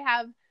like, I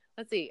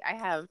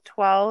have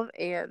 12,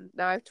 and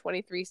now I have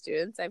 23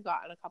 students. I've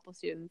gotten a couple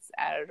students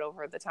added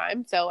over the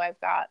time, so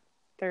I've got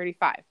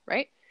 35,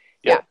 right?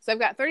 So I've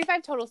got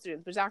 35 total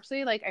students, which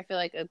actually, like, I feel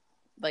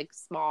like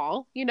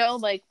small,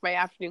 like, my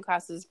afternoon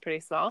class is pretty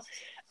small.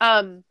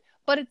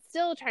 But it's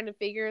still trying to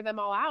figure them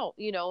all out,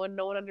 and know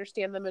and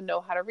understand them, and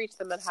know how to reach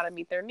them and how to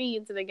meet their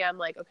needs. And again,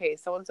 like, okay,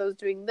 so-and-so is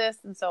doing this,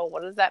 and so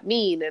what does that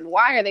mean? And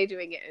why are they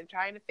doing it? And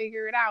trying to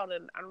figure it out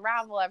and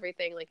unravel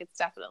everything. Like, it's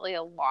definitely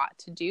a lot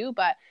to do,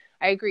 but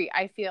I agree.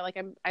 I feel like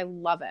I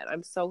love it.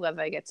 I'm so glad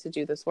that I get to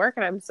do this work,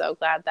 and I'm so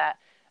glad that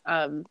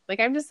Like,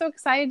 I'm just so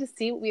excited to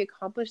see what we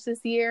accomplished this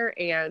year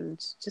and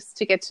just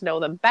to get to know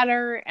them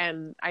better.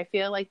 And I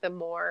feel like the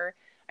more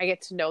I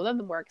get to know them,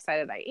 the more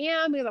excited I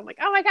am, because I'm like,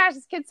 oh my gosh,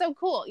 this kid's so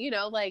cool. You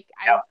know, like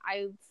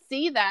I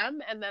see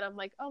them and then I'm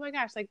like, oh my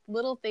gosh, like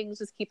little things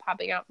just keep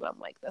popping out. And I'm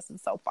like, this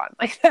is so fun.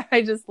 Like,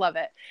 I just love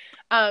it.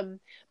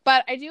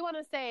 But I do want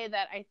to say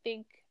that I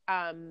think,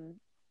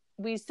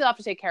 we still have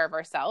to take care of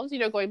ourselves, you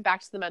know, going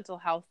back to the mental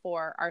health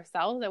for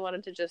ourselves. I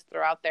wanted to just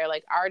throw out there,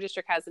 like, our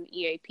district has an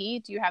EAP.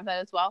 Do you have that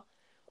as well?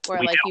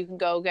 Where you can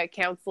go get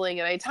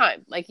counseling at any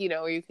time, like, you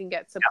know, or you can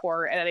get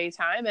support at any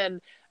time. And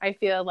I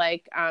feel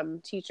like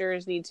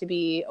teachers need to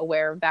be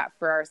aware of that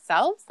for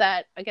ourselves,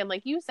 that, again,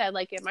 like you said,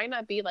 like, it might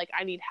not be like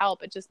I need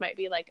help. It just might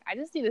be like, I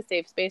just need a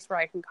safe space where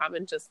I can come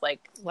and just like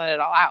let it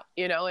all out,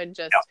 you know, and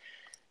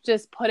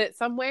just put it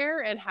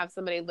somewhere and have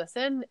somebody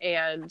listen.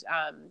 And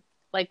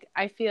like,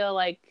 I feel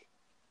like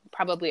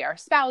probably our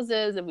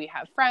spouses, and we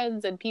have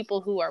friends and people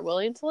who are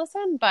willing to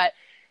listen, but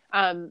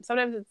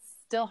sometimes it's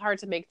still hard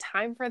to make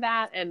time for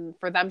that, and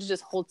for them to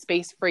just hold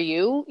space for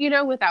you, you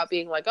know, without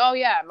being like, oh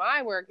yeah,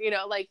 my work, you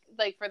know, like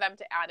for them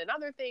to add in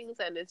other things.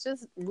 And it's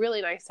just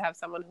really nice to have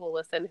someone who will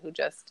listen, who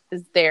just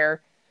is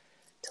there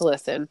to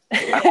listen,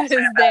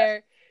 is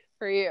there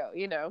for you,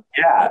 you know?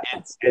 Yeah,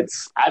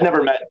 it's I've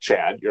never met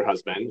Chad, your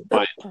husband,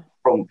 but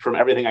from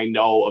everything I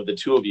know of the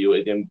two of you,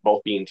 and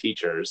both being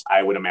teachers,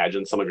 I would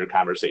imagine some of your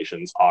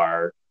conversations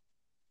are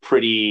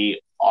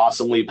pretty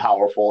awesomely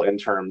powerful in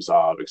terms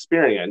of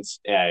experience.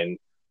 And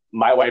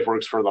my wife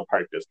works for the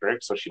Park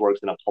District, so she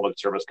works in a public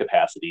service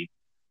capacity.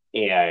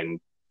 And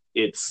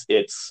it's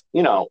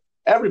you know,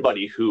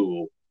 everybody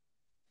who,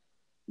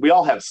 we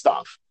all have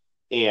stuff.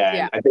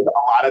 And I think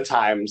a lot of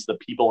times the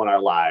people in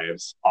our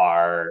lives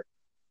are,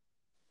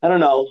 I don't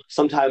know,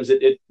 sometimes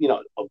it you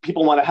know,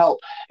 people want to help,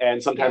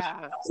 and sometimes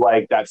it's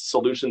like that's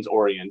solutions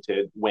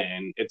oriented,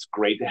 when it's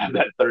great to have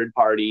that third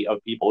party of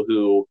people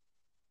who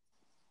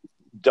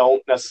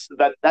don't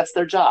necessarily, that's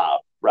their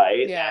job,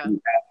 right?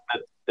 And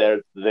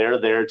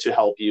they're there to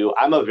help you.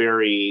 I'm a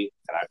very,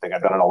 and I think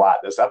I've done it a lot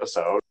this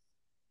episode.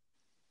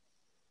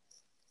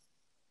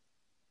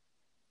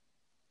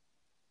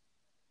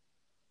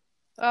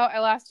 Oh, I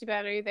lost you,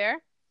 Ben. Are you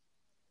there?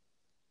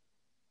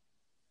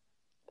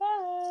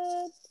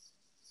 Ben,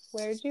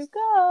 where'd you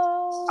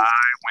go? I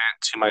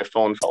went to my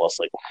phone, fell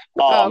asleep.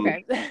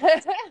 Okay.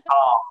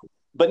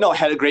 But no, I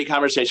had a great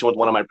conversation with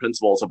one of my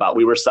principals about,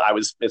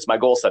 it's my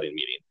goal setting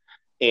meeting,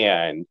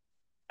 and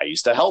I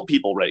used to help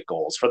people write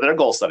goals for their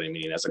goal setting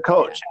meeting as a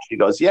coach. And she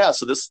goes, yeah,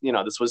 so this, you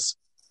know, this was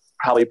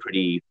probably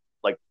pretty,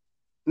 like,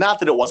 not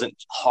that it wasn't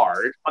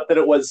hard, but that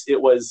it was,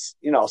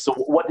 you know, so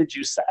what did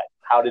you set?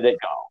 How did it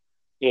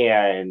go?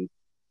 And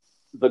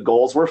the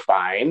goals were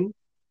fine.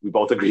 We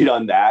both agreed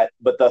on that,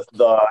 but the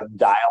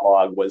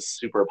dialogue was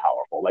super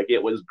powerful. Like,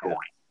 it was great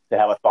to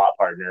have a thought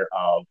partner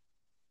of,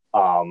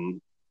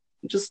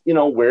 just, you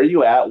know, where are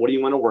you at? What do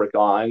you want to work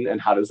on? And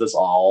how does this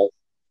all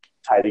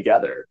tie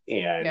together?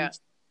 And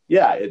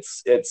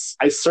it's,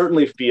 I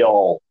certainly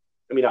feel,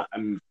 I mean,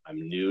 I'm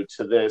new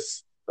to the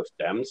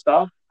STEM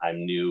stuff.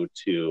 I'm new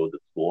to the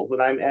schools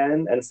that I'm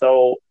in. And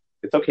so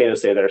it's okay to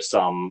say there's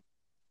some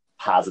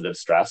positive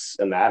stress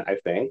in that, I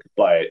think,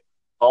 but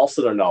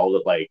also to know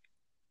that, like,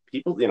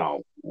 people, you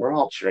know, we're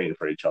all cheering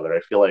for each other. I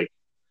feel like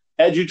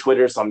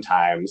Twitter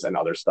sometimes and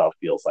other stuff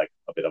feels like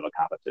a bit of a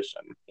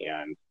competition,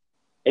 and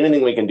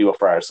anything we can do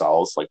for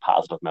ourselves, like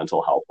positive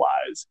mental health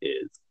wise,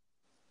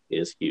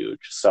 is huge.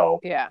 So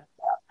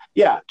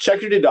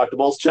check your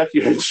deductibles, check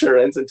your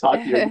insurance, and talk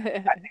to your I think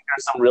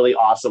there's some really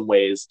awesome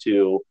ways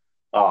to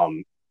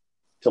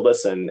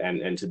listen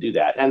and to do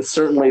that. And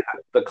certainly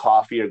the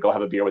coffee or go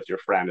have a beer with your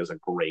friend is a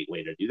great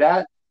way to do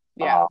that.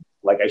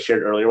 Like I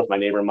shared earlier with my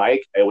neighbor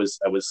Mike, it was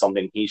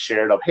something he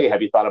shared of, hey,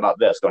 have you thought about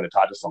this, going to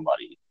talk to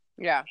somebody?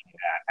 And I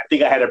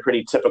think I had a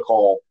pretty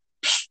typical,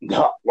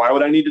 no, why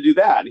would I need to do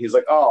that? And he's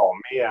like, oh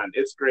man,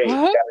 it's great. You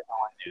gotta go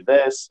and do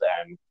this.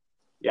 And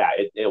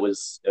it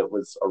was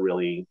a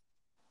really,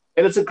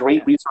 and it's a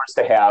great resource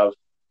to have,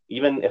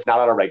 even if not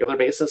on a regular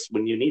basis,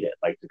 when you need it,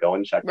 like to go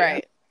and check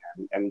in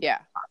and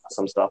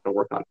some stuff and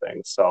work on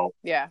things. So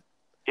yes,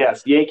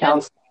 yay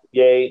counts,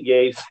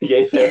 yay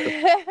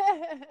therapy.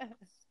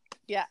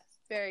 Yes,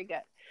 very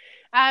good.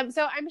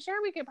 So I'm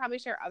sure we could probably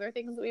share other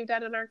things that we've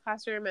done in our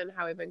classroom and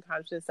how we've been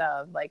conscious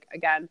of, like,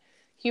 again,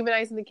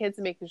 humanizing the kids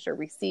and making sure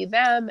we see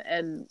them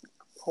and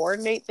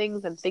coordinate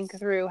things and think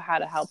through how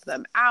to help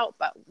them out.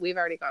 But we've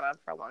already gone on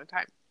for a long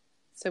time,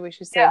 so we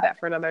should save that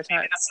for another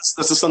time.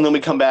 This is something we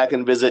come back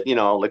and visit, you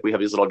know, like we have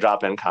these little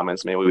drop-in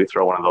comments. Maybe we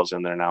throw one of those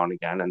in there now and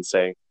again and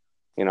say,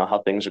 you know, how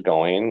things are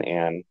going.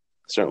 And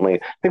certainly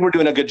I think we're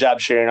doing a good job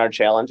sharing our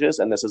challenges,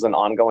 and this is an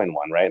ongoing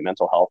one, right?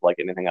 Mental health, like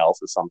anything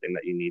else, is something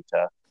that you need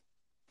to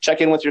check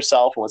in with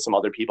yourself and with some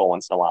other people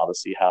once in a while to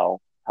see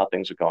how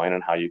things are going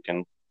and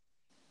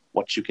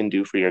what you can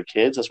do for your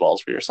kids as well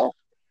as for yourself.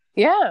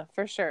 Yeah,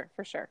 for sure.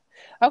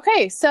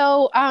 Okay,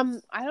 so I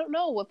don't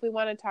know if we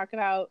want to talk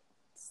about,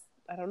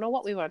 I don't know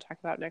what we want to talk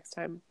about next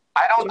time.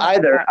 I don't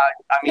either.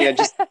 I mean, I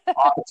just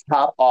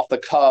off the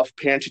cuff,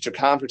 parent teacher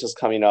conference is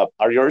coming up.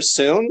 Are yours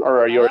soon, or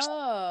are yours?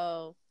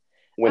 Oh,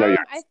 When are yours?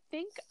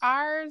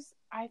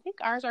 I think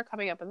ours are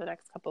coming up in the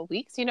next couple of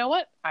weeks. You know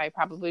what? I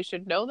probably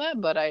should know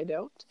that, but I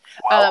don't.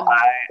 Well,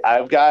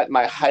 I've got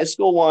my high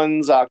school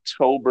ones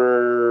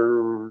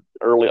October,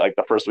 early, like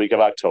the first week of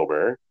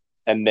October,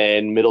 and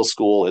then middle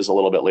school is a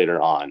little bit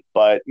later on.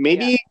 But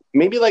maybe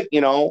like,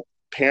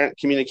 parent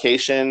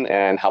communication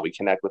and how we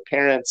connect with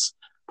parents,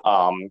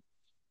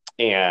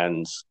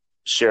 and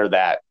share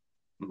that,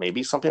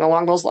 maybe something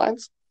along those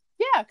lines.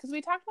 Yeah, because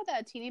we talked about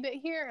that a teeny bit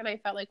here, and I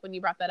felt like when you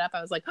brought that up,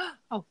 I was like,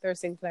 oh, there's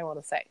things that I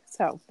want to say.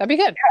 So that'd be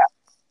good.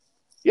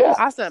 Yeah.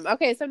 Awesome.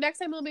 Okay, so next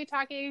time we'll be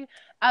talking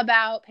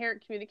about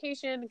parent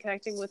communication,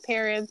 connecting with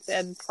parents,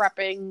 and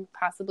prepping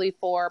possibly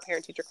for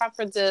parent-teacher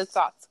conferences,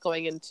 thoughts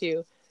going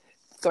into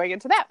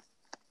that.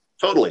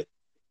 Totally.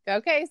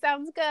 Okay,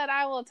 sounds good.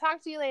 I will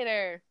talk to you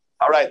later.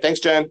 All right. Thanks,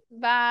 Jen.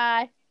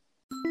 Bye.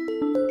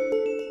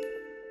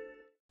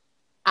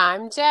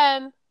 I'm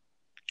Jen.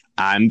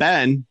 I'm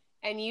Ben.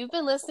 And you've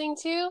been listening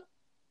to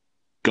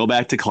Go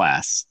Back to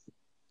Class.